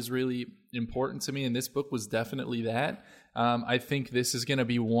originality is really important to me, and this book was definitely that. I think this is going to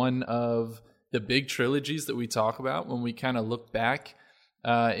be one of the big trilogies that we talk about when we kind of look back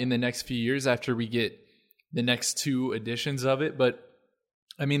in the next few years after we get the next 2 editions of it. But,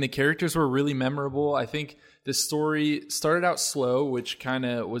 I mean, the characters were really memorable. I think the story started out slow, which kind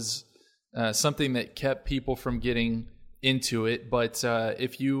of was something that kept people from getting into it. But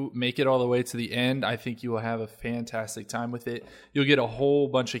if you make it all the way to the end, I think you will have a fantastic time with it. You'll get a whole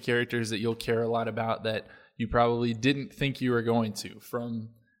bunch of characters that you'll care a lot about that you probably didn't think you were going to. From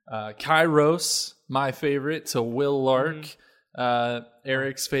Kairos, my favorite, to Will Lark,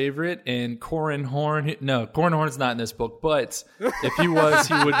 Eric's favorite, and Corin Horn. No, Corin Horn's not in this book, but if he was,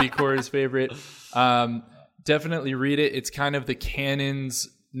 he would be Corin's favorite. Definitely read it. It's kind of the canon's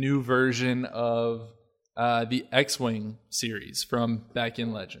new version of the X-Wing series from back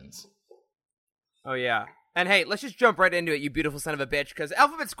in Legends. Oh, yeah. And hey, let's just jump right into it, you beautiful son of a bitch, because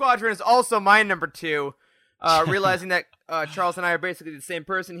Alphabet Squadron is also my number 2. Realizing that Charles and I are basically the same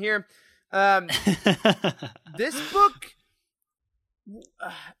person here. This book,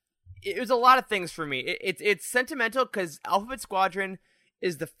 it was a lot of things for me. It's sentimental because Alphabet Squadron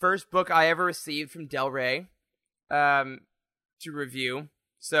is the first book I ever received from Del Rey to review.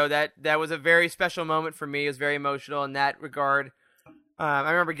 So that was a very special moment for me. It was very emotional in that regard. I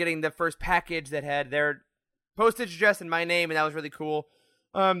remember getting the first package that had their postage address and my name, and that was really cool.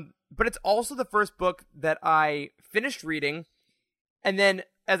 But it's also the first book that I finished reading, and then,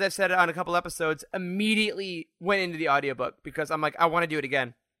 as I've said on a couple episodes, immediately went into the audiobook because I'm like, I want to do it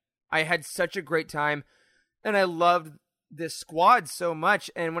again. I had such a great time, and I loved this squad so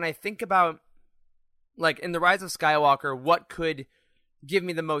much. And when I think about, like, in The Rise of Skywalker, what could give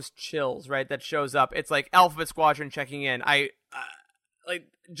me the most chills, right, that shows up, it's like Alphabet Squadron checking in. Like,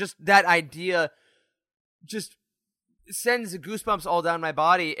 just that idea just sends goosebumps all down my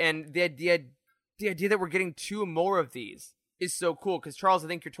body, and the idea that we're getting 2 more of these is so cool, because Charles, I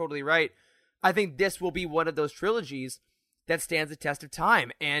think you're totally right. I think this will be one of those trilogies that stands the test of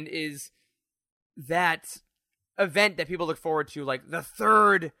time and is that event that people look forward to, like the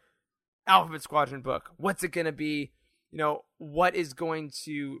 3rd Alphabet Squadron book. What's it going to be? You know, what is going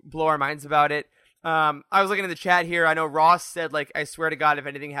to blow our minds about it? I was looking in the chat here. I know Ross said, like, I swear to God, if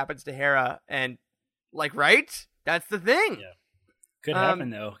anything happens to Hera, and, like, right? That's the thing. Yeah. Could happen,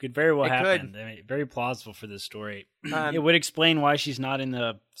 though. Could very well happen. Could. I mean, very plausible for this story. It would explain why she's not in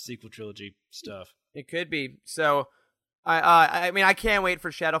the sequel trilogy stuff. It could be. So, I mean, I can't wait for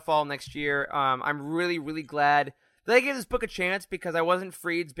Shadowfall next year. I'm really, really glad that I gave this book a chance because I wasn't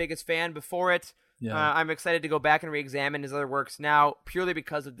Freed's biggest fan before it. Yeah. I'm excited to go back and re-examine his other works now purely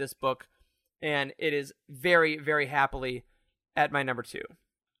because of this book. And it is very, very happily at my number 2.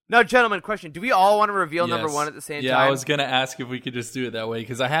 Now, gentlemen, question. Do we all want to reveal number 1 at the same time? Yeah, I was going to ask if we could just do it that way,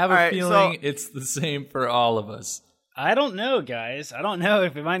 because I have a feeling it's the same for all of us. I don't know, guys. I don't know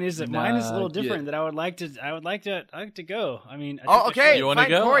if mine is a little different that I would like to go. I mean, okay. You want to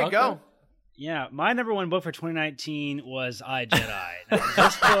go? Corey, okay. go. Yeah, my number 1 book for 2019 was I, Jedi. Now,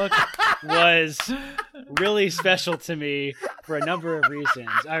 this book was really special to me for a number of reasons.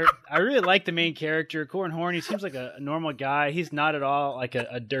 I really like the main character, Corin Horn. He seems like a normal guy. He's not at all like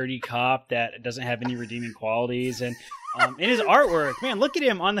a dirty cop that doesn't have any redeeming qualities. And in his artwork, man, look at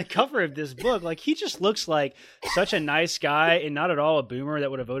him on the cover of this book. Like, he just looks like such a nice guy and not at all a boomer that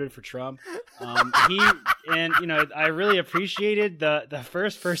would have voted for Trump. I really appreciated the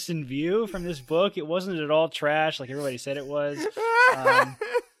first person view from this book. It wasn't at all trash like everybody said it was.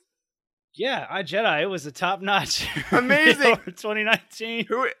 Yeah, I, Jedi, it was a top notch. Amazing. For 2019.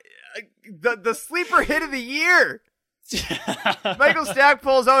 The sleeper hit of the year. Michael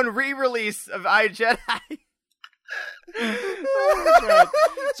Stackpole's own re-release of I, Jedi. Right.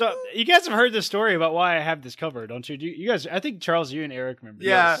 So you guys have heard the story about why I have this cover, don't you? You guys, I think Charles, you and Eric remember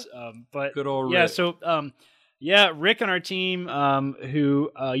this. But good old Rick. Rick. So Rick on our team,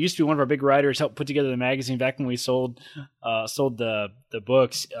 who used to be one of our big writers, helped put together the magazine back when we sold the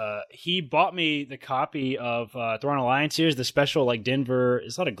books. He bought me the copy of Thrawn Alliances, the special like Denver.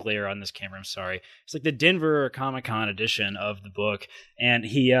 It's a lot of glare on this camera. I'm sorry. It's like the Denver Comic-Con edition of the book, and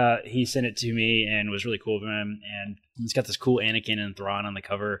he sent it to me and was really cool of him. And he's got this cool Anakin and Thrawn on the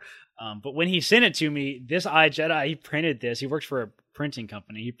cover. But when he sent it to me, this I, Jedi, he printed this. He works for Printing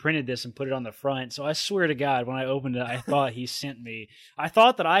Company. He printed this and put it on the front. So I swear to God, when I opened it, I thought he sent me. I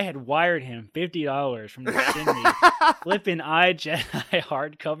thought that I had wired him $50 from the send me flipping iJedi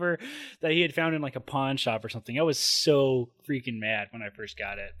hardcover that he had found in like a pawn shop or something. I was so freaking mad when I first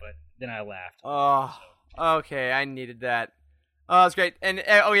got it, but then I laughed. Oh, okay. I needed that. Oh, that's great. And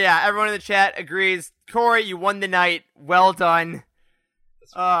everyone in the chat agrees. Corey, you won the night. Well done.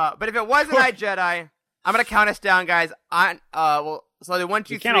 But if it was an iJedi, I'm gonna count us down, guys. So the 1,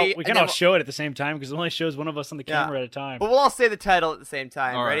 2, 3. We can't all show it at the same time because it only shows one of us on the camera at a time. But we'll all say the title at the same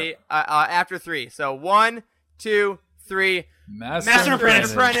time. All Ready? After 3. So 1, 2, 3. Master and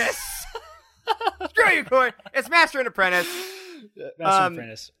Apprentice. Screw you, Corey. It's Master and Apprentice. Master and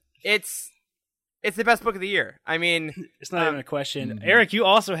Apprentice. It's the best book of the year. I mean, it's not even a question. Eric, you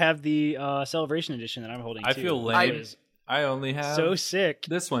also have the Celebration Edition that I'm holding. I feel lame. I only have so sick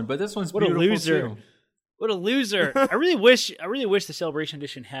this one, but this one's what beautiful a loser. too. What a loser! I really wish the Celebration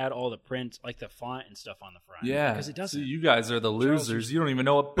Edition had all the print, like the font and stuff on the front. Yeah, because it doesn't. So you guys are the losers. You don't even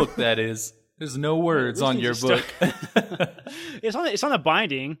know what book that is. There's no words on your book. It's on the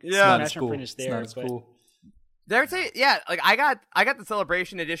binding. Yeah, it's cool. Print is there. It's cool. Did I ever say, like I got the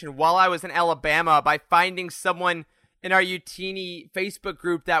Celebration Edition while I was in Alabama by finding someone in our Utini Facebook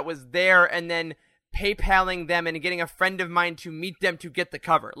group that was there, and then PayPaling them and getting a friend of mine to meet them to get the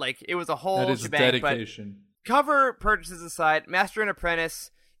cover. Like, it was a whole that is shebang. Dedication. But cover purchases aside, Master and Apprentice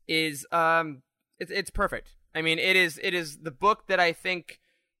is it's perfect. I mean, it is the book that I think.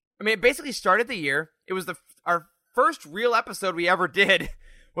 I mean, it basically started the year. It was our first real episode we ever did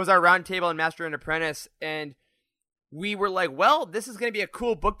was our roundtable on Master and Apprentice, and we were like, well, this is going to be a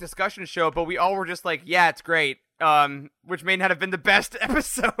cool book discussion show, but we all were just like, yeah, it's great. Which may not have been the best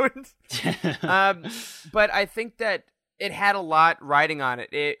episode. But I think that it had a lot riding on it.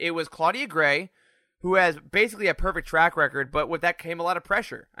 It was Claudia Gray, who has basically a perfect track record, but with that came a lot of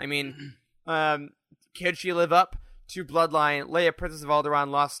pressure. I mean, could she live up to Bloodline, Leia, Princess of Alderaan,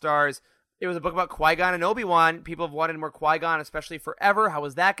 Lost Stars? It was a book about Qui-Gon and Obi-Wan. People have wanted more Qui-Gon, especially forever. How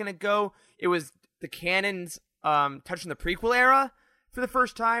was that going to go? It was the canon's touching the prequel era for the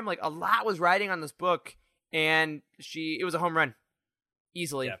first time. Like, a lot was riding on this book. And it was a home run,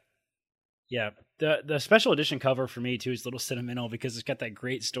 easily. Yeah. The special edition cover for me too is a little sentimental because it's got that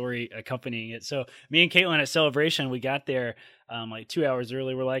great story accompanying it. So me and Caitlin at Celebration, we got there like 2 hours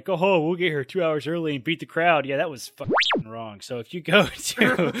early. We're like, oh, we'll get here 2 hours early and beat the crowd. Yeah, that was fucking wrong. So if you go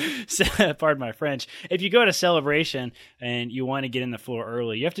to, pardon my French, if you go to Celebration and you want to get in the floor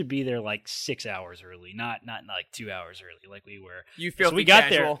early, you have to be there like 6 hours early, not like 2 hours early like we were. You feel so we got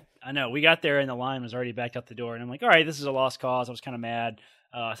there. I know we got there and the line was already backed out the door, and I'm like, all right, this is a lost cause. I was kind of mad.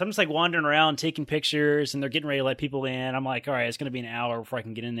 So I'm just like wandering around taking pictures, and they're getting ready to let people in. I'm like, all right, it's going to be an hour before I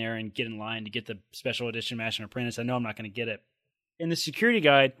can get in there and get in line to get the special edition Master and Apprentice. I know I'm not going to get it. And the security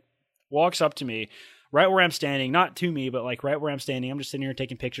guy walks up to me right where I'm standing, not to me, but like right where I'm standing. I'm just sitting here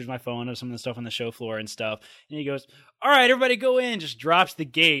taking pictures with my phone of some of the stuff on the show floor and stuff. And he goes, all right, everybody go in, just drops the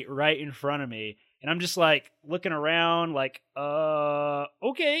gate right in front of me. And I'm just like looking around like,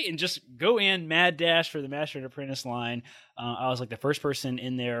 okay, and just go in, mad dash for the Master and Apprentice line. I was like the first person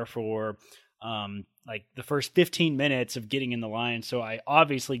in there for like the first 15 minutes of getting in the line. So I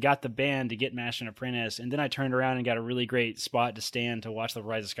obviously got the band to get Master and Apprentice. And then I turned around and got a really great spot to stand to watch the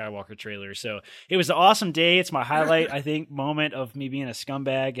Rise of Skywalker trailer. So it was an awesome day. It's my highlight, I think, moment of me being a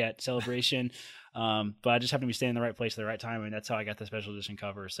scumbag at Celebration. But I just happened to be standing in the right place at the right time. And that's how I got the special edition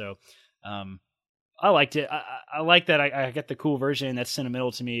cover. So, I liked it. I like that I got the cool version that's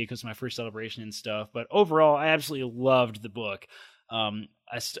sentimental to me because it's my first Celebration and stuff. But overall, I absolutely loved the book.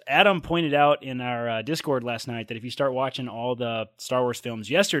 Adam pointed out in our Discord last night that if you start watching all the Star Wars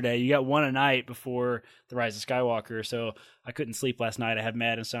films yesterday, you got one a night before The Rise of Skywalker. So I couldn't sleep last night. I had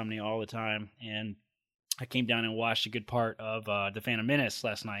mad insomnia all the time. And I came down and watched a good part of The Phantom Menace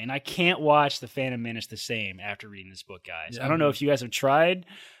last night. And I can't watch The Phantom Menace the same after reading this book, guys. Yeah. I don't know if you guys have tried,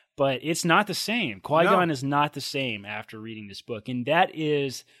 but it's not the same. Qui-Gon is not the same after reading this book. And that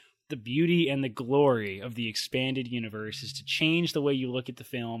is the beauty and the glory of the expanded universe, is to change the way you look at the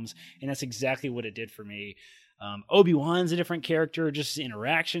films. And that's exactly what it did for me. Obi-Wan's a different character. Just his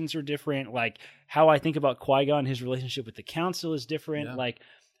interactions are different. Like how I think about Qui-Gon, his relationship with the Council is different. Yeah. Like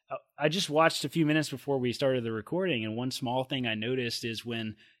I just watched a few minutes before we started the recording. And one small thing I noticed is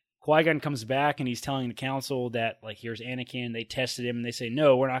when Qui-Gon comes back and he's telling the Council that, like, here's Anakin. They tested him and they say,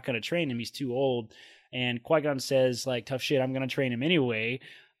 no, we're not going to train him. He's too old. And Qui-Gon says, like, tough shit, I'm going to train him anyway.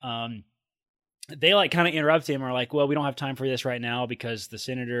 They, like, kind of interrupt him, or are like, well, we don't have time for this right now because the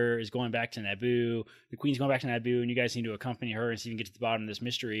Senator is going back to Naboo. The Queen's going back to Naboo, and you guys need to accompany her and see if you can get to the bottom of this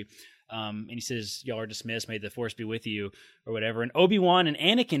mystery. And he says, "Y'all are dismissed. May the Force be with you," or whatever. And Obi-Wan and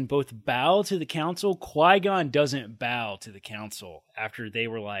Anakin both bow to the Council. Qui-Gon doesn't bow to the Council after they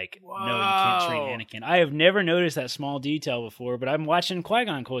were like, "No, you can't train Anakin." I have never noticed that small detail before, but I'm watching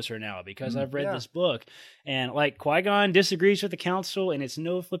Qui-Gon closer now because I've read this book. And like Qui-Gon disagrees with the Council, and it's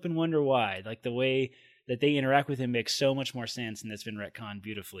no flipping wonder why. Like the way that they interact with him makes so much more sense, and that's been retconned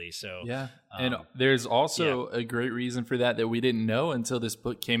beautifully. So yeah, and there's also a great reason for that we didn't know until this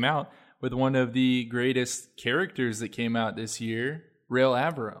book came out, with one of the greatest characters that came out this year, Rael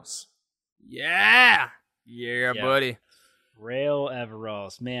Averross. Yeah, buddy. Rael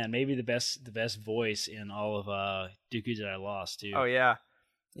Averross, man, maybe the best voice in all of Dooku Jedi Lost too. Oh yeah,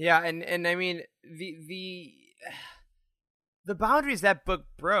 and I mean the boundaries that book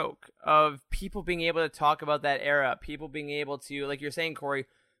broke of people being able to talk about that era, people being able to, like you're saying, Corey,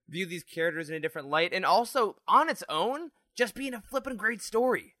 view these characters in a different light, and also on its own, just being a flippin' great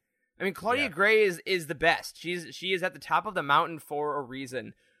story. I mean, Claudia Gray is the best. She is at the top of the mountain for a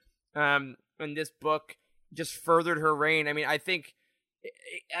reason. And this book just furthered her reign. I mean, I think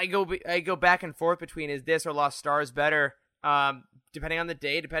I go back and forth between is this or Lost Stars better, depending on the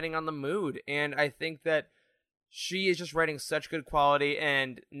day, depending on the mood. And I think that she is just writing such good quality.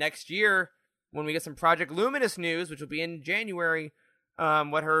 And next year, when we get some Project Luminous news, which will be in January,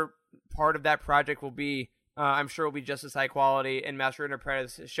 what her part of that project will be, I'm sure will be just as high quality, and Master and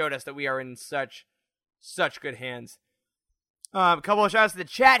Apprentice showed us that we are in such good hands. A couple of shout-outs to the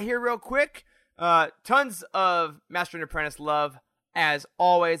chat here real quick. Tons of Master and Apprentice love, as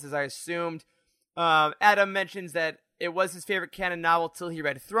always, as I assumed. Adam mentions that it was his favorite canon novel till he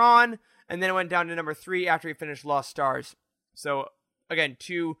read Thrawn, and then it went down to number 3 after he finished Lost Stars. So, again,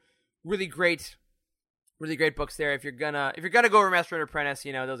 2 really great books there. If you're gonna go over Master and Apprentice,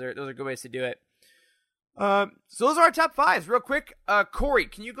 those are good ways to do it. So those are our top 5s. Real quick, Corey,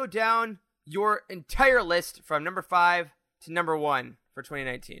 can you go down your entire list from number 5 to number 1 for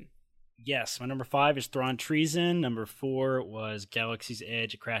 2019? Yes, my number 5 is Thrawn Treason. Number 4 was Galaxy's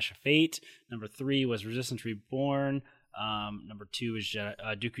Edge: A Crash of Fate. Number 3 was Resistance Reborn. Number 2 is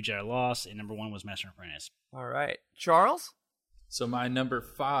Dooku Jedi Lost, and number 1 was Master and Apprentice. All right, Charles. So my number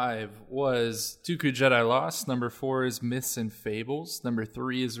 5 was Dooku Jedi Lost. Number 4 is Myths and Fables. Number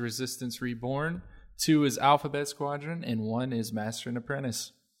 3 is Resistance Reborn. 2 is Alphabet Squadron, and 1 is Master and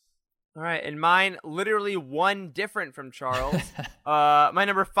Apprentice. All right, and mine literally 1 different from Charles. My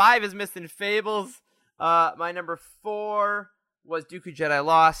number 5 is Myths and Fables. My number 4 was Dooku Jedi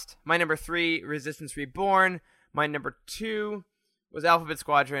Lost. My number 3, Resistance Reborn. My number 2 was Alphabet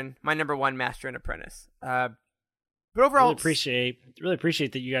Squadron. My number 1, Master and Apprentice. But overall, really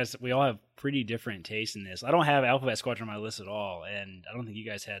appreciate that you guys. We all have pretty different tastes in this. I don't have Alphabet Squadron on my list at all, and I don't think you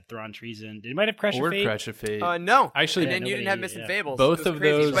guys had Thrawn Treason. Did you might have Crash of Fate? Crash of Fate. No, actually, and then you didn't have Myths and Fables. Both of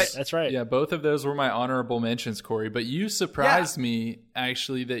those. That's right. Yeah, both of those were my honorable mentions, Corey. But you surprised me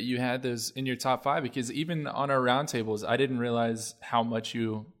actually that you had those in your top 5, because even on our roundtables, I didn't realize how much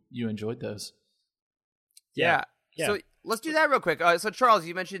you enjoyed those. Yeah. So let's do that real quick. So Charles,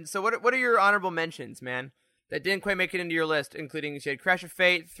 you mentioned. So what are your honorable mentions, man, that didn't quite make it into your list, including you had Crash of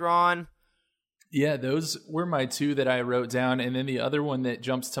Fate, Thrawn? Yeah, those were my 2 that I wrote down. And then the other one that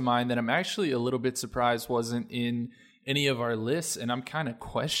jumps to mind that I'm actually a little bit surprised wasn't in any of our lists, and I'm kind of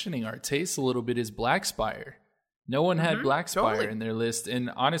questioning our taste a little bit, is Black Spire. No one had Black Spire in their list. And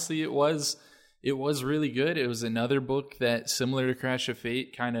honestly, it was really good. It was another book that, similar to Crash of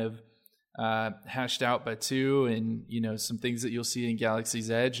Fate, kind of hashed out by 2, and, some things that you'll see in Galaxy's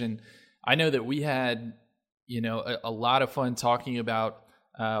Edge. And I know that we had, a lot of fun talking about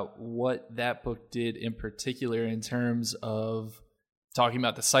what that book did in particular in terms of talking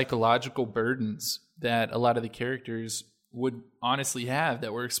about the psychological burdens that a lot of the characters would honestly have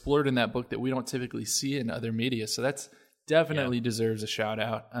that were explored in that book that we don't typically see in other media. So that's definitely deserves a shout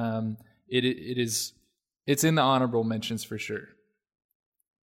out. It's in the honorable mentions for sure.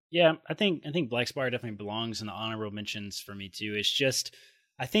 Yeah, I think Black Spire definitely belongs in the honorable mentions for me too. It's just,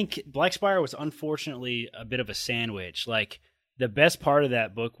 I think Black Spire was unfortunately a bit of a sandwich. Like, the best part of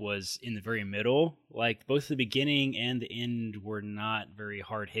that book was in the very middle. Like, both the beginning and the end were not very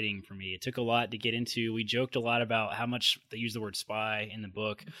hard hitting for me. It took a lot to get into. We joked a lot about how much they use the word spy in the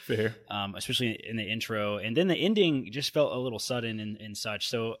book. Fair. Especially in the intro. And then the ending just felt a little sudden and such.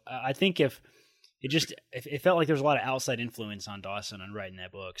 So I think if it felt like there was a lot of outside influence on Dawson on writing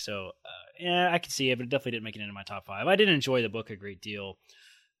that book. So I could see it, but it definitely didn't make it into my top 5. I did enjoy the book a great deal,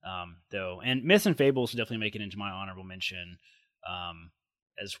 though. And Myths and Fables definitely make it into my honorable mention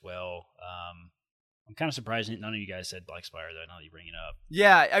as well. I'm kind of surprised none of you guys said Black Spire, though, now that you bring it up.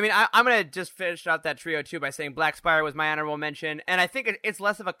 Yeah, I mean, I'm going to just finish out that trio, too, by saying Black Spire was my honorable mention. And I think it's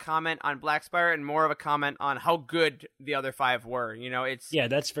less of a comment on Black Spire and more of a comment on how good the other 5 were. You know, it's... Yeah,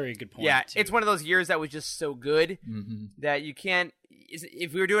 that's a very good point, Yeah, too. it's one of those years that was just so good that you can't...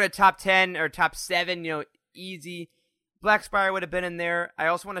 If we were doing a top 10 or top 7, you know, easy, Black Spire would have been in there. I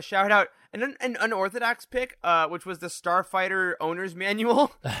also want to shout out an unorthodox pick, which was the Starfighter Owner's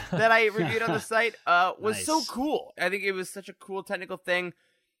Manual that I reviewed on the site. Was Nice. so cool. I think it was such a cool technical thing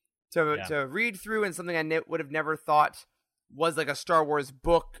to read through, and something I would have never thought was like a Star Wars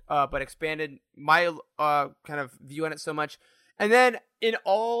book, but expanded my kind of view on it so much. And then, in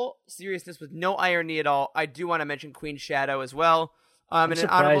all seriousness, with no irony at all, I do want to mention Queen's Shadow as well. I'm an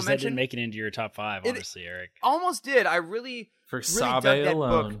honorable surprised that mention. didn't make it into your top 5, honestly, Eric. Almost did. I really, For really Sabe dug that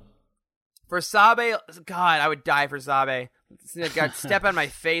alone. book. For Sabe, God, I would die for Sabe. God, step on my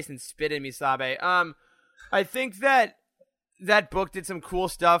face and spit in me, Sabe. I think that book did some cool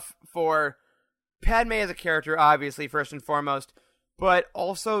stuff for Padme as a character, obviously, first and foremost, but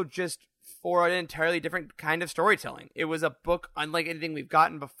also just for an entirely different kind of storytelling. It was a book unlike anything we've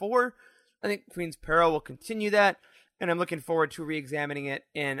gotten before. I think Queen's Peril will continue that, and I'm looking forward to re-examining it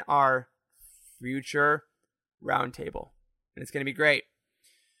in our future roundtable. And it's going to be great.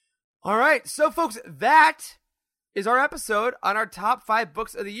 All right, so folks, that is our episode on our top 5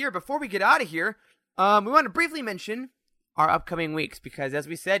 books of the year. Before we get out of here, we want to briefly mention our upcoming weeks, because as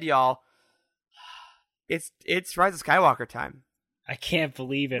we said, y'all, it's Rise of Skywalker time. I can't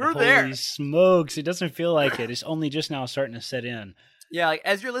believe it. We're Holy there. smokes. It doesn't feel like it. It's only just now starting to set in. Yeah, like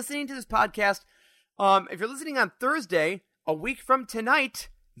as you're listening to this podcast, if you're listening on Thursday, a week from tonight,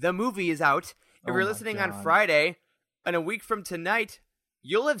 the movie is out. If Oh you're my listening on God. Friday, and a week from tonight,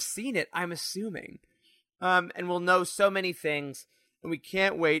 you'll have seen it, I'm assuming. And we'll know so many things, and we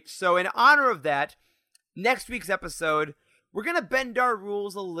can't wait. So in honor of that, next week's episode, we're going to bend our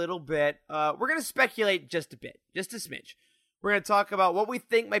rules a little bit. We're going to speculate just a bit, just a smidge. We're going to talk about what we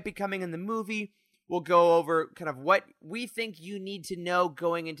think might be coming in the movie. We'll go over kind of what we think you need to know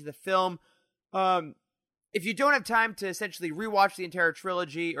going into the film. If you don't have time to essentially rewatch the entire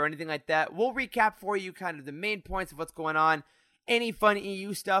trilogy or anything like that, we'll recap for you kind of the main points of what's going on, any fun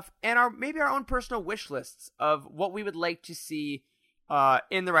EU stuff, and maybe our own personal wish lists of what we would like to see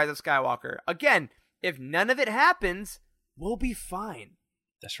in The Rise of Skywalker. Again, if none of it happens, we'll be fine.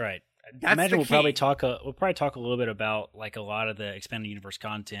 That's right. That's I imagine the we'll probably key. talk a little bit about like a lot of the expanded universe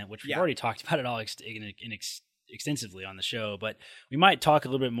content, which we've already talked about it all extensively on the show. But we might talk a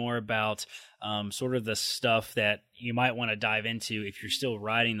little bit more about sort of the stuff that you might want to dive into if you're still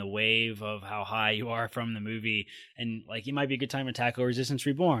riding the wave of how high you are from the movie, and like it might be a good time to tackle Resistance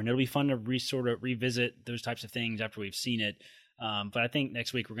Reborn. It'll be fun to sort of revisit those types of things after we've seen it. But I think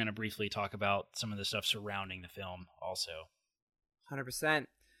next week we're going to briefly talk about some of the stuff surrounding the film also. 100%.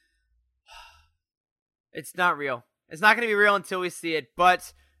 It's not real. It's not going to be real until we see it.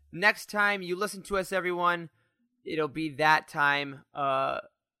 But next time you listen to us, everyone, it'll be that time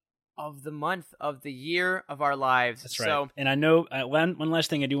of the month, of the year, of our lives. That's right. So, and I know one last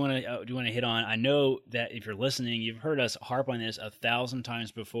thing I do want to hit on. I know that if you're listening, you've heard us harp on this 1,000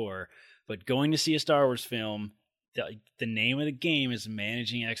 times before. But going to see a Star Wars film, the name of the game is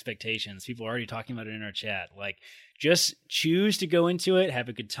managing expectations. People are already talking about it in our chat. Like, just choose to go into it, have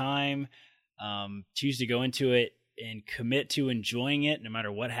a good time. Choose to go into it and commit to enjoying it no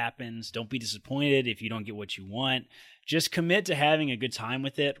matter what happens. Don't be disappointed if you don't get what you want. Just commit to having a good time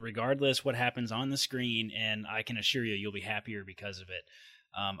with it, regardless what happens on the screen, and I can assure you, you'll be happier because of it.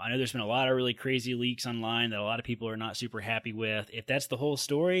 I know there's been a lot of really crazy leaks online that a lot of people are not super happy with. If that's the whole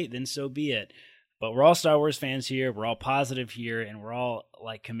story, then so be it. But we're all Star Wars fans here. We're all positive here, and we're all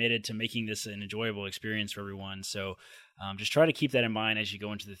like committed to making this an enjoyable experience for everyone. So just try to keep that in mind as you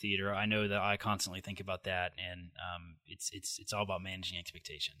go into the theater. I know that I constantly think about that, and it's all about managing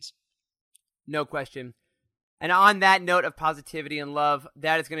expectations. no question. And on that note of positivity and love,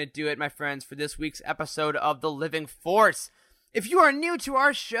 that is going to do it, my friends, for this week's episode of The Living Force. If you are new to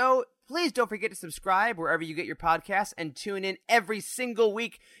our show, please don't forget to subscribe wherever you get your podcasts and tune in every single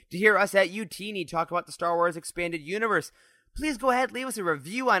week to hear us at UTini talk about the Star Wars Expanded Universe. Please go ahead, leave us a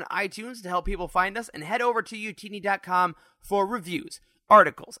review on iTunes to help people find us, and head over to utini.com for reviews,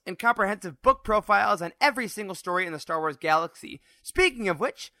 articles, and comprehensive book profiles on every single story in the Star Wars galaxy. Speaking of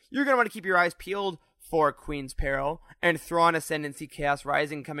which, you're going to want to keep your eyes peeled for Queen's Peril and Thrawn Ascendancy Chaos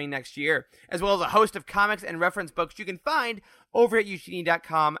Rising coming next year, as well as a host of comics and reference books you can find over at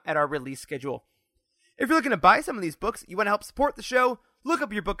utini.com at our release schedule. If you're looking to buy some of these books, you want to help support the show, look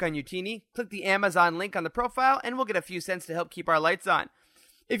up your book on Utini, click the Amazon link on the profile, and we'll get a few cents to help keep our lights on.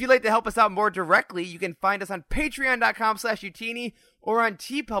 If you'd like to help us out more directly, you can find us on patreon.com/Youtini or on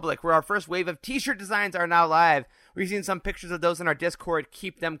TeePublic, where our first wave of t-shirt designs are now live. We've seen some pictures of those in our Discord.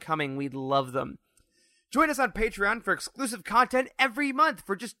 Keep them coming. We love them. Join us on Patreon for exclusive content every month.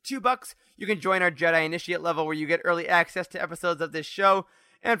 For just $2, you can join our Jedi Initiate level, where you get early access to episodes of this show.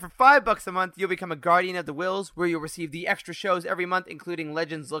 And for $5 a month, you'll become a Guardian of the Wills, where you'll receive the extra shows every month, including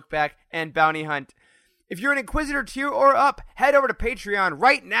Legends Look Back and Bounty Hunt. If you're an Inquisitor tier or up, head over to Patreon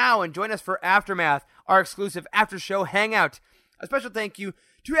right now and join us for Aftermath, our exclusive after-show hangout. A special thank you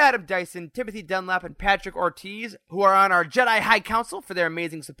to Adam Dyson, Timothy Dunlap, and Patrick Ortiz, who are on our Jedi High Council, for their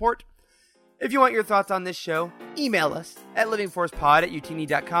amazing support. If you want your thoughts on this show, email us at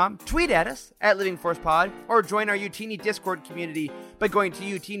livingforcepod@utini.com, tweet at us at livingforcepod, or join our Utini Discord community by going to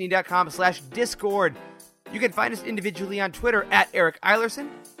utini.com/discord. You can find us individually on Twitter at Eric Eilerson,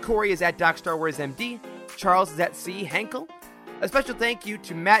 Corey is at DocStarWarsMD, Charles is at C. Henkel. A special thank you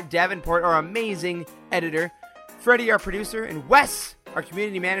to Matt Davenport, our amazing editor, Freddie, our producer, and Wes, our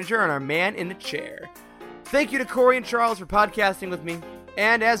community manager, and our man in the chair. Thank you to Corey and Charles for podcasting with me,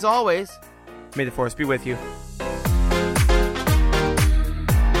 and as always, may the Force be with you.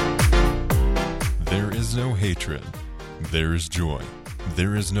 There is no hatred. There is joy.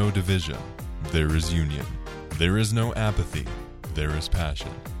 There is no division. There is union. There is no apathy. There is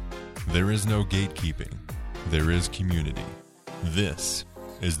passion. There is no gatekeeping. There is community. This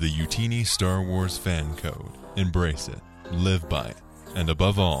is the Utini Star Wars Fan Code. Embrace it, live by it, and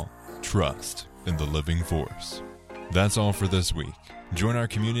above all, trust in the living Force. That's all for this week. Join our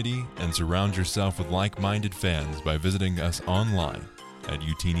community and surround yourself with like-minded fans by visiting us online at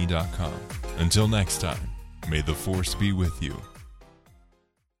utini.com. Until next time, may the Force be with you.